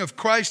suffering of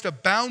Christ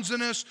abounds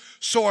in us,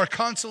 so our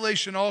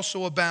consolation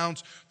also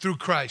abounds through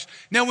Christ.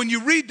 Now, when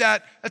you read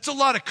that, that's a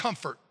lot of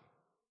comfort.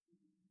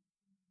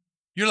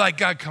 You're like,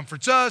 God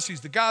comforts us.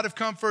 He's the God of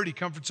comfort. He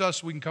comforts us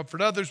so we can comfort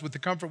others with the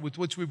comfort with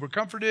which we were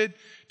comforted,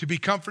 to be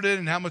comforted.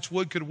 And how much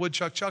wood could a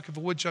woodchuck chuck if a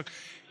woodchuck,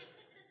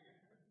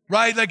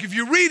 right? Like if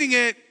you're reading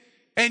it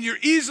and you're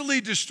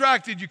easily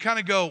distracted, you kind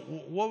of go,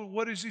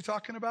 what is he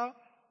talking about?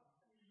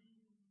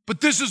 But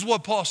this is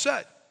what Paul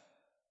said.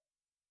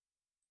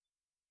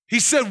 He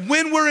said,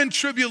 when we're in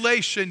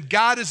tribulation,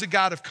 God is a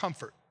God of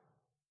comfort.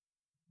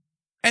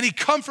 And he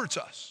comforts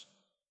us.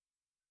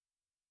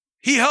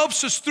 He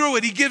helps us through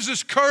it. He gives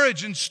us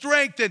courage and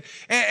strength,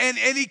 and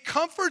he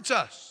comforts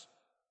us.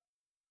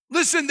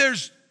 Listen,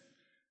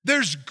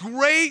 there's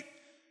great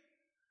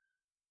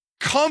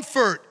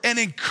comfort and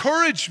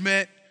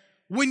encouragement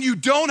when you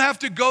don't have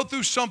to go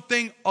through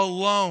something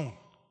alone.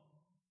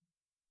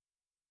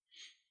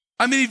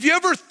 I mean, have you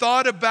ever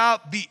thought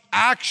about the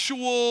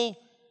actual,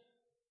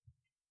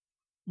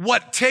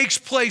 what takes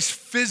place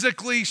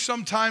physically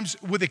sometimes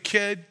with a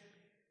kid?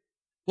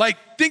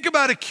 Like, think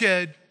about a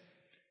kid.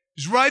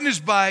 He's riding his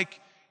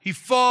bike, he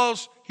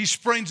falls, he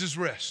sprains his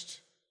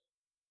wrist.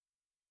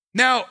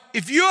 Now,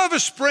 if you have a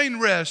sprained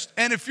wrist,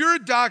 and if you're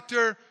a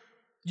doctor,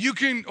 you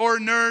can, or a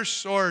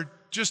nurse, or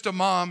just a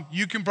mom,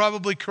 you can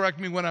probably correct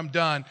me when I'm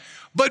done.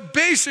 But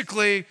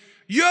basically,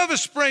 you have a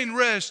sprained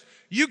wrist,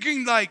 you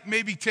can like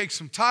maybe take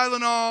some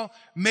Tylenol,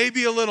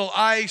 maybe a little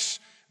ice,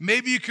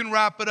 maybe you can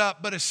wrap it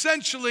up, but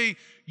essentially,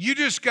 you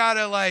just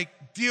gotta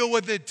like deal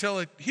with it till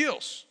it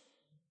heals.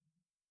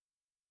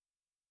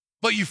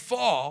 But you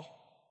fall,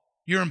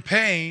 you're in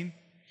pain,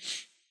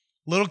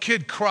 little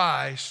kid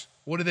cries,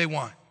 what do they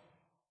want?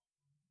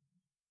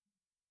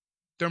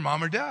 Their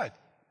mom or dad.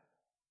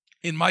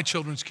 In my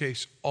children's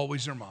case,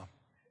 always their mom.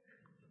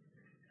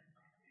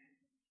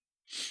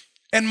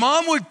 And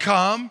mom would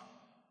come,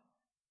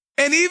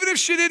 and even if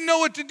she didn't know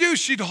what to do,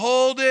 she'd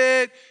hold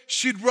it,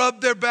 she'd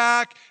rub their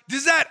back.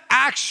 Does that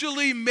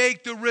actually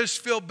make the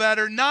wrist feel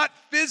better? Not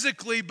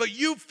physically, but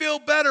you feel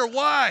better.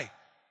 Why?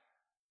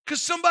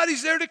 Because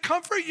somebody's there to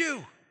comfort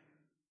you.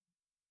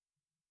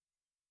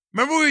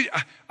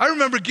 I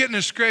remember getting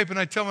a scrape and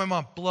I tell my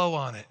mom, blow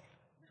on it.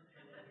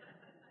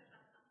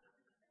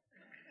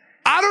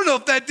 I don't know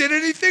if that did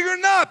anything or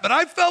not, but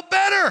I felt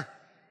better.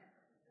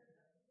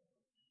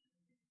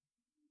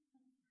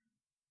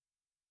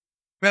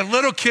 Man,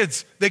 little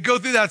kids, they go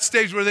through that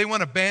stage where they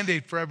want a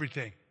Band-Aid for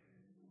everything.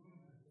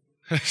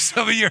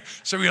 Some of you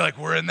are like,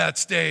 we're in that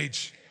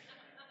stage.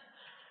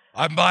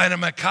 I'm buying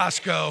them at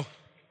Costco.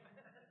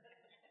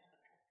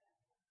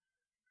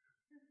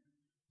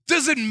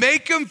 Does it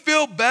make them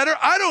feel better?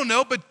 I don't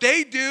know, but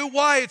they do.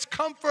 Why? It's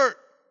comfort.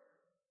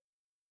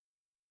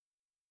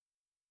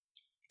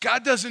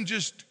 God doesn't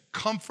just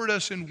comfort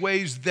us in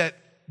ways that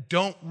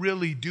don't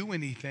really do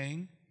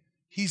anything.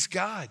 He's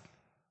God.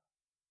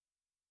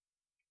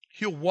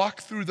 He'll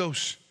walk through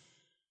those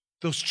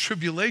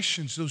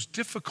tribulations, those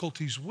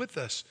difficulties with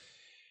us.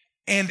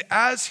 And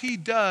as he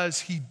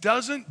does, he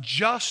doesn't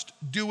just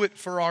do it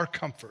for our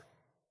comfort,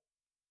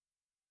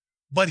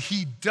 but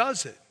he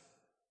does it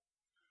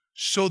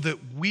so that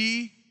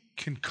we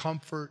can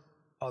comfort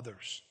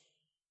others.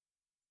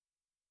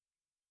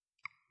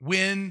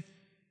 When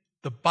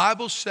the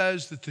Bible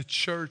says that the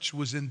church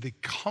was in the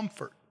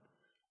comfort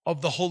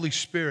of the Holy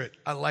Spirit,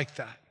 I like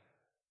that.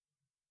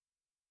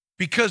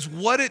 Because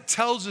what it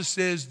tells us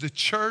is the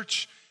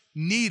church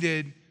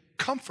needed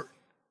comfort.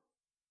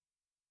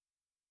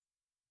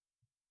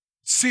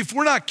 See, if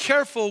we're not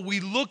careful, we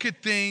look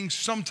at things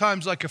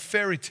sometimes like a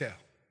fairy tale.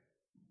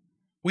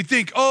 We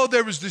think, oh,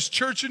 there was this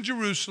church in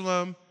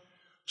Jerusalem,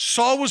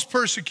 Saul was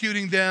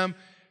persecuting them,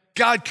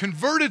 God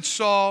converted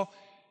Saul,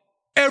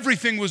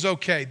 everything was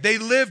okay. They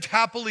lived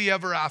happily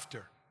ever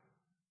after.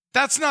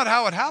 That's not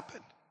how it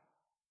happened.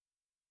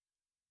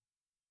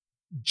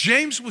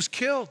 James was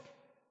killed.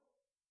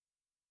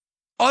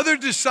 Other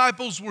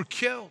disciples were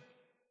killed.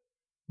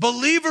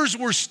 Believers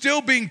were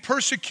still being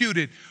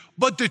persecuted,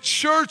 but the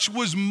church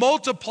was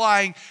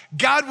multiplying.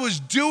 God was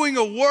doing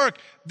a work.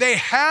 They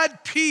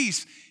had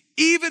peace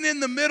even in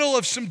the middle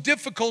of some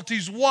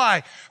difficulties.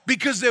 Why?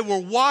 Because they were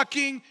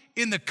walking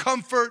in the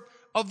comfort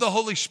of the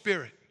Holy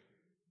Spirit.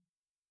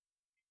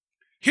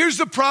 Here's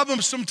the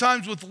problem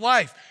sometimes with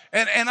life,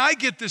 and I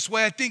get this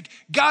way. I think,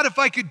 God, if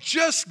I could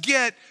just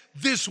get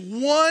this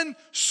one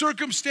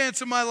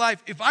circumstance in my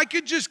life, if I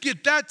could just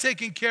get that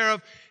taken care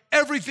of,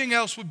 everything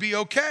else would be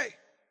okay.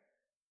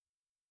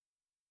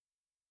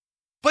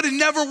 But it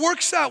never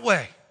works that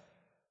way.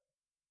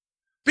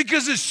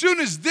 Because as soon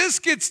as this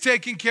gets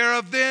taken care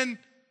of, then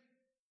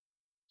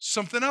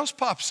something else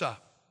pops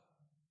up.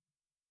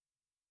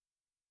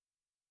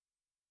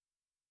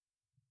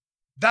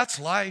 That's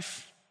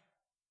life.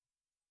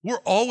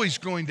 We're always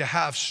going to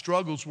have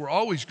struggles. We're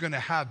always going to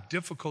have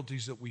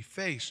difficulties that we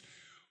face.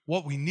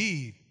 What we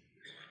need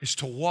is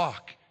to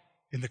walk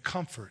in the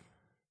comfort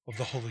of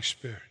the Holy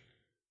Spirit.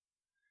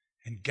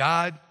 And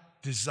God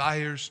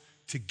desires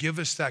to give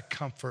us that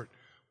comfort,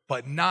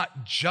 but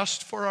not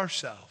just for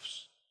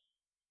ourselves,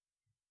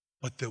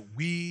 but that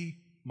we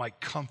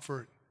might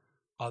comfort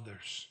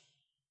others.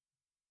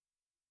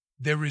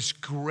 There is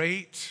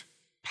great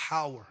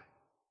power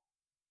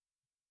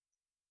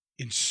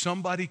in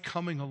somebody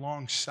coming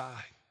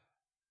alongside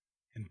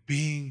and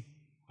being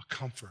a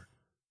comfort.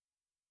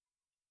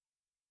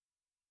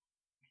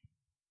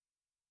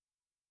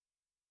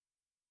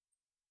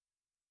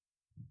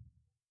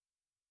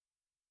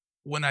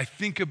 When I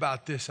think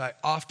about this, I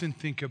often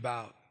think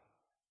about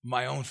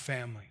my own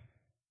family.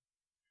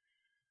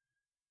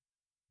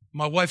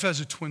 My wife has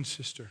a twin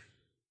sister.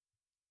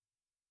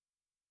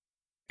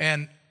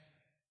 And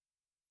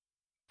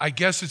I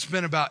guess it's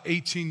been about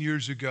 18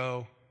 years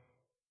ago,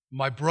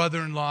 my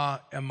brother-in-law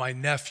and my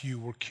nephew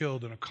were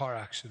killed in a car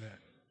accident.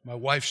 My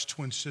wife's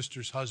twin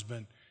sister's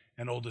husband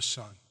and oldest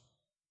son.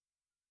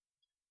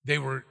 They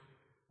were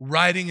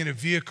riding in a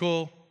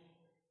vehicle.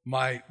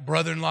 My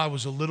brother-in-law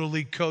was a Little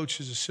League coach.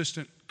 His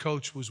assistant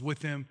coach was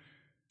with him.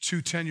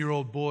 2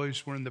 10-year-old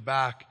boys were in the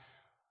back.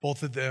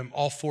 Both of them,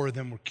 all 4 of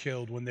them were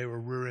killed when they were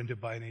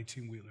rear-ended by an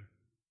 18-wheeler.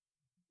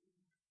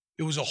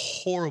 It was a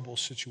horrible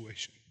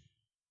situation.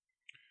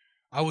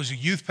 I was a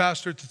youth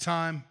pastor at the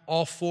time.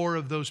 All 4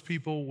 of those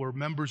people were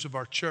members of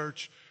our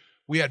church.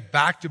 We had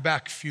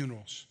back-to-back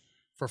funerals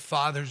for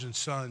fathers and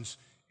sons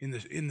in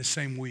the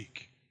same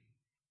week.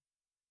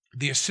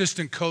 The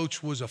assistant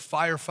coach was a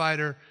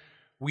firefighter.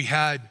 We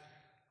had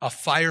a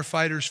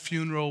firefighter's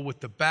funeral with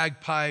the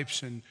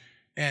bagpipes and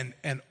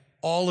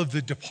all of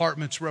the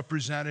departments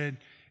represented.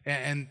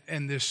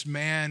 And this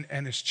man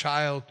and his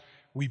child,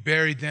 we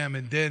buried them.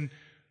 And then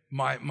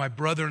my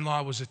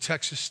brother-in-law was a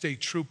Texas State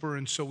Trooper,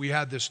 and so we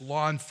had this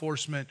law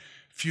enforcement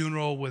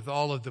funeral with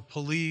all of the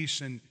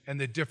police and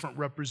the different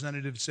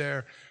representatives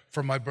there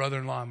for my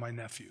brother-in-law and my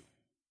nephew.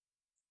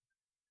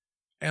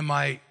 And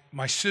my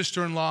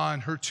sister-in-law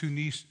and her 2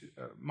 nieces,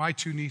 my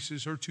 2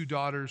 nieces, her 2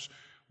 daughters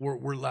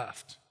were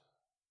left.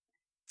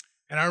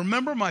 And I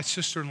remember my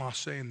sister-in-law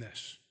saying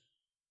this.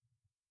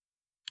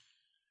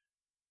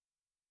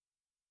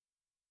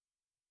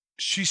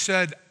 She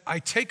said, I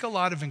take a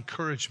lot of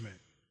encouragement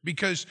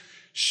because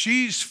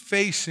she's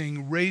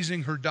facing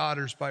raising her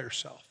daughters by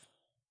herself.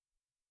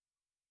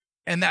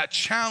 And that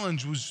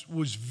challenge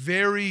was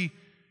very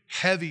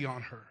heavy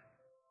on her.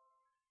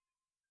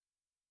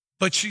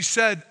 But she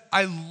said,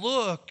 I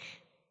look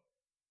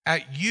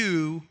at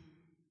you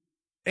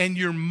and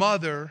your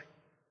mother,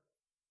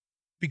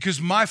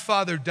 because my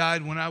father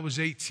died when I was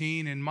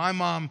 18 and my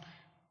mom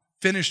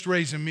finished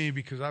raising me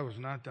because I was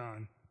not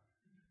done.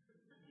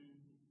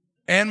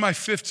 And my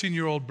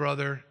 15-year-old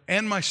brother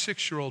and my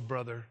 6-year-old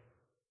brother.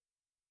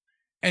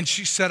 And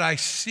she said, I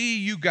see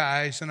you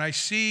guys and I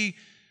see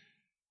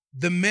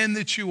the men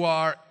that you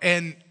are,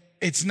 and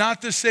it's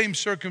not the same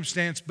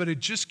circumstance, but it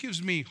just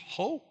gives me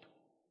hope.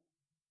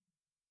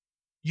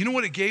 You know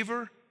what it gave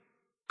her?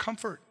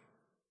 Comfort.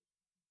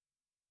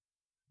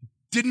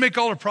 Didn't make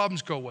all her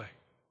problems go away,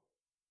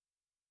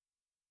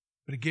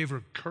 but it gave her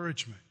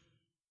encouragement.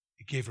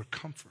 It gave her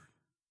comfort.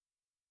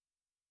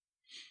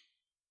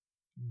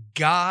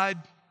 God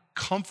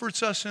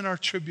comforts us in our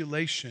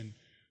tribulation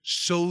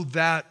so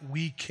that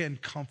we can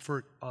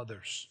comfort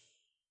others.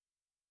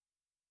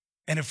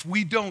 And if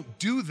we don't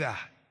do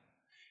that,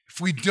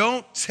 if we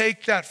don't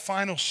take that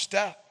final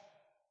step,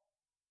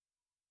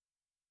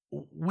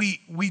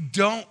 we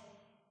don't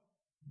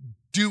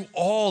do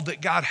all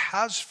that God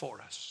has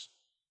for us.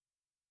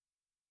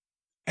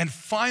 And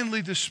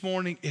finally this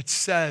morning it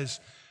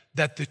says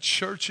that the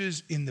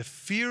churches in the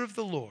fear of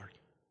the Lord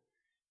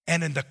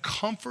and in the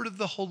comfort of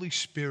the Holy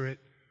Spirit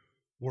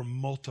were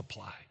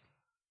multiplied.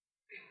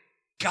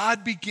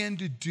 God began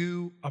to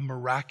do a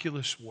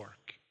miraculous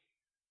work.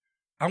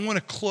 I want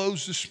to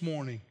close this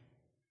morning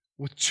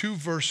with 2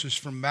 verses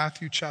from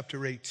Matthew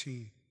chapter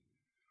 18.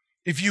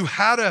 If you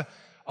had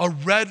a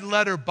red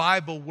letter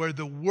Bible where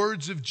the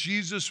words of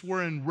Jesus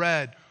were in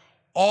red,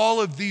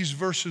 all of these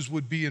verses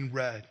would be in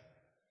red.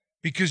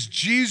 Because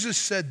Jesus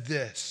said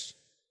this,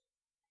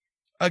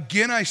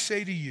 again I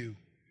say to you,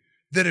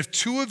 that if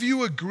 2 of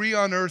you agree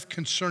on earth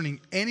concerning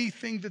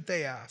anything that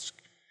they ask,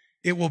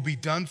 it will be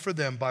done for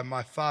them by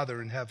my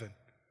Father in heaven.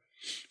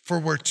 For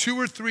where 2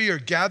 or 3 are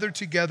gathered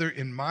together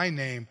in my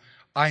name,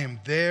 I am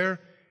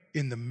there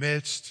in the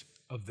midst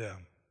of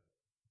them.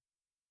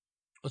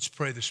 Let's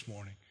pray this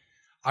morning.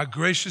 Our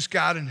gracious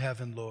God in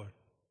heaven, Lord,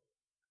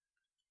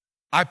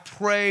 I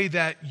pray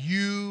that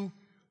you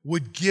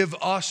would give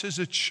us as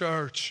a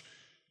church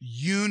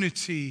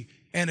unity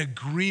and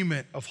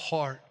agreement of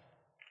heart.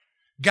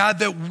 God,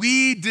 that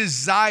we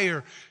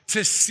desire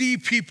to see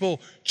people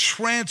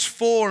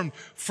transformed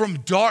from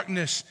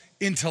darkness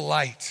into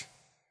light.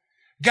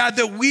 God,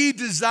 that we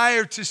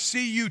desire to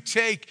see you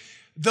take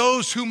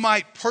those who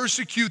might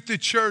persecute the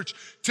church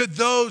to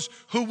those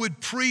who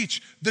would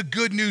preach the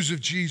good news of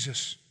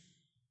Jesus.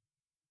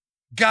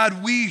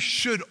 God, we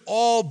should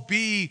all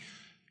be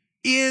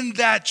in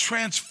that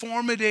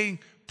transformating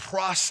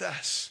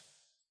process.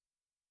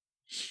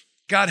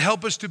 God,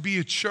 help us to be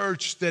a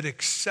church that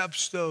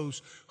accepts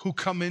those who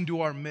come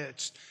into our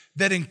midst,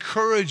 that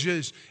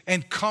encourages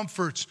and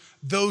comforts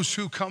those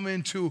who come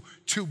into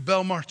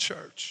Belmar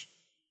Church.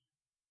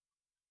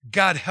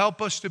 God,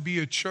 help us to be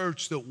a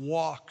church that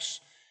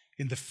walks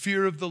in the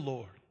fear of the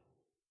Lord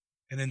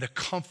and in the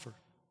comfort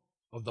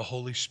of the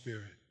Holy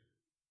Spirit.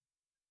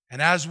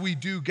 And as we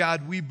do,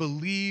 God, we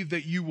believe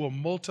that you will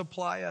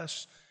multiply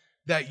us,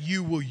 that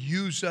you will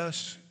use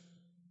us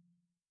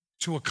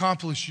to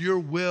accomplish your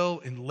will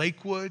in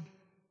Lakewood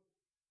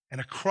and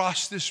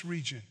across this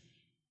region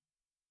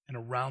and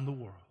around the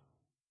world.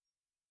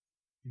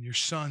 In your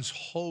Son's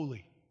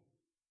holy,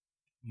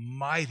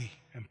 mighty,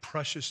 and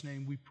precious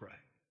name we pray.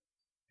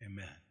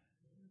 Amen.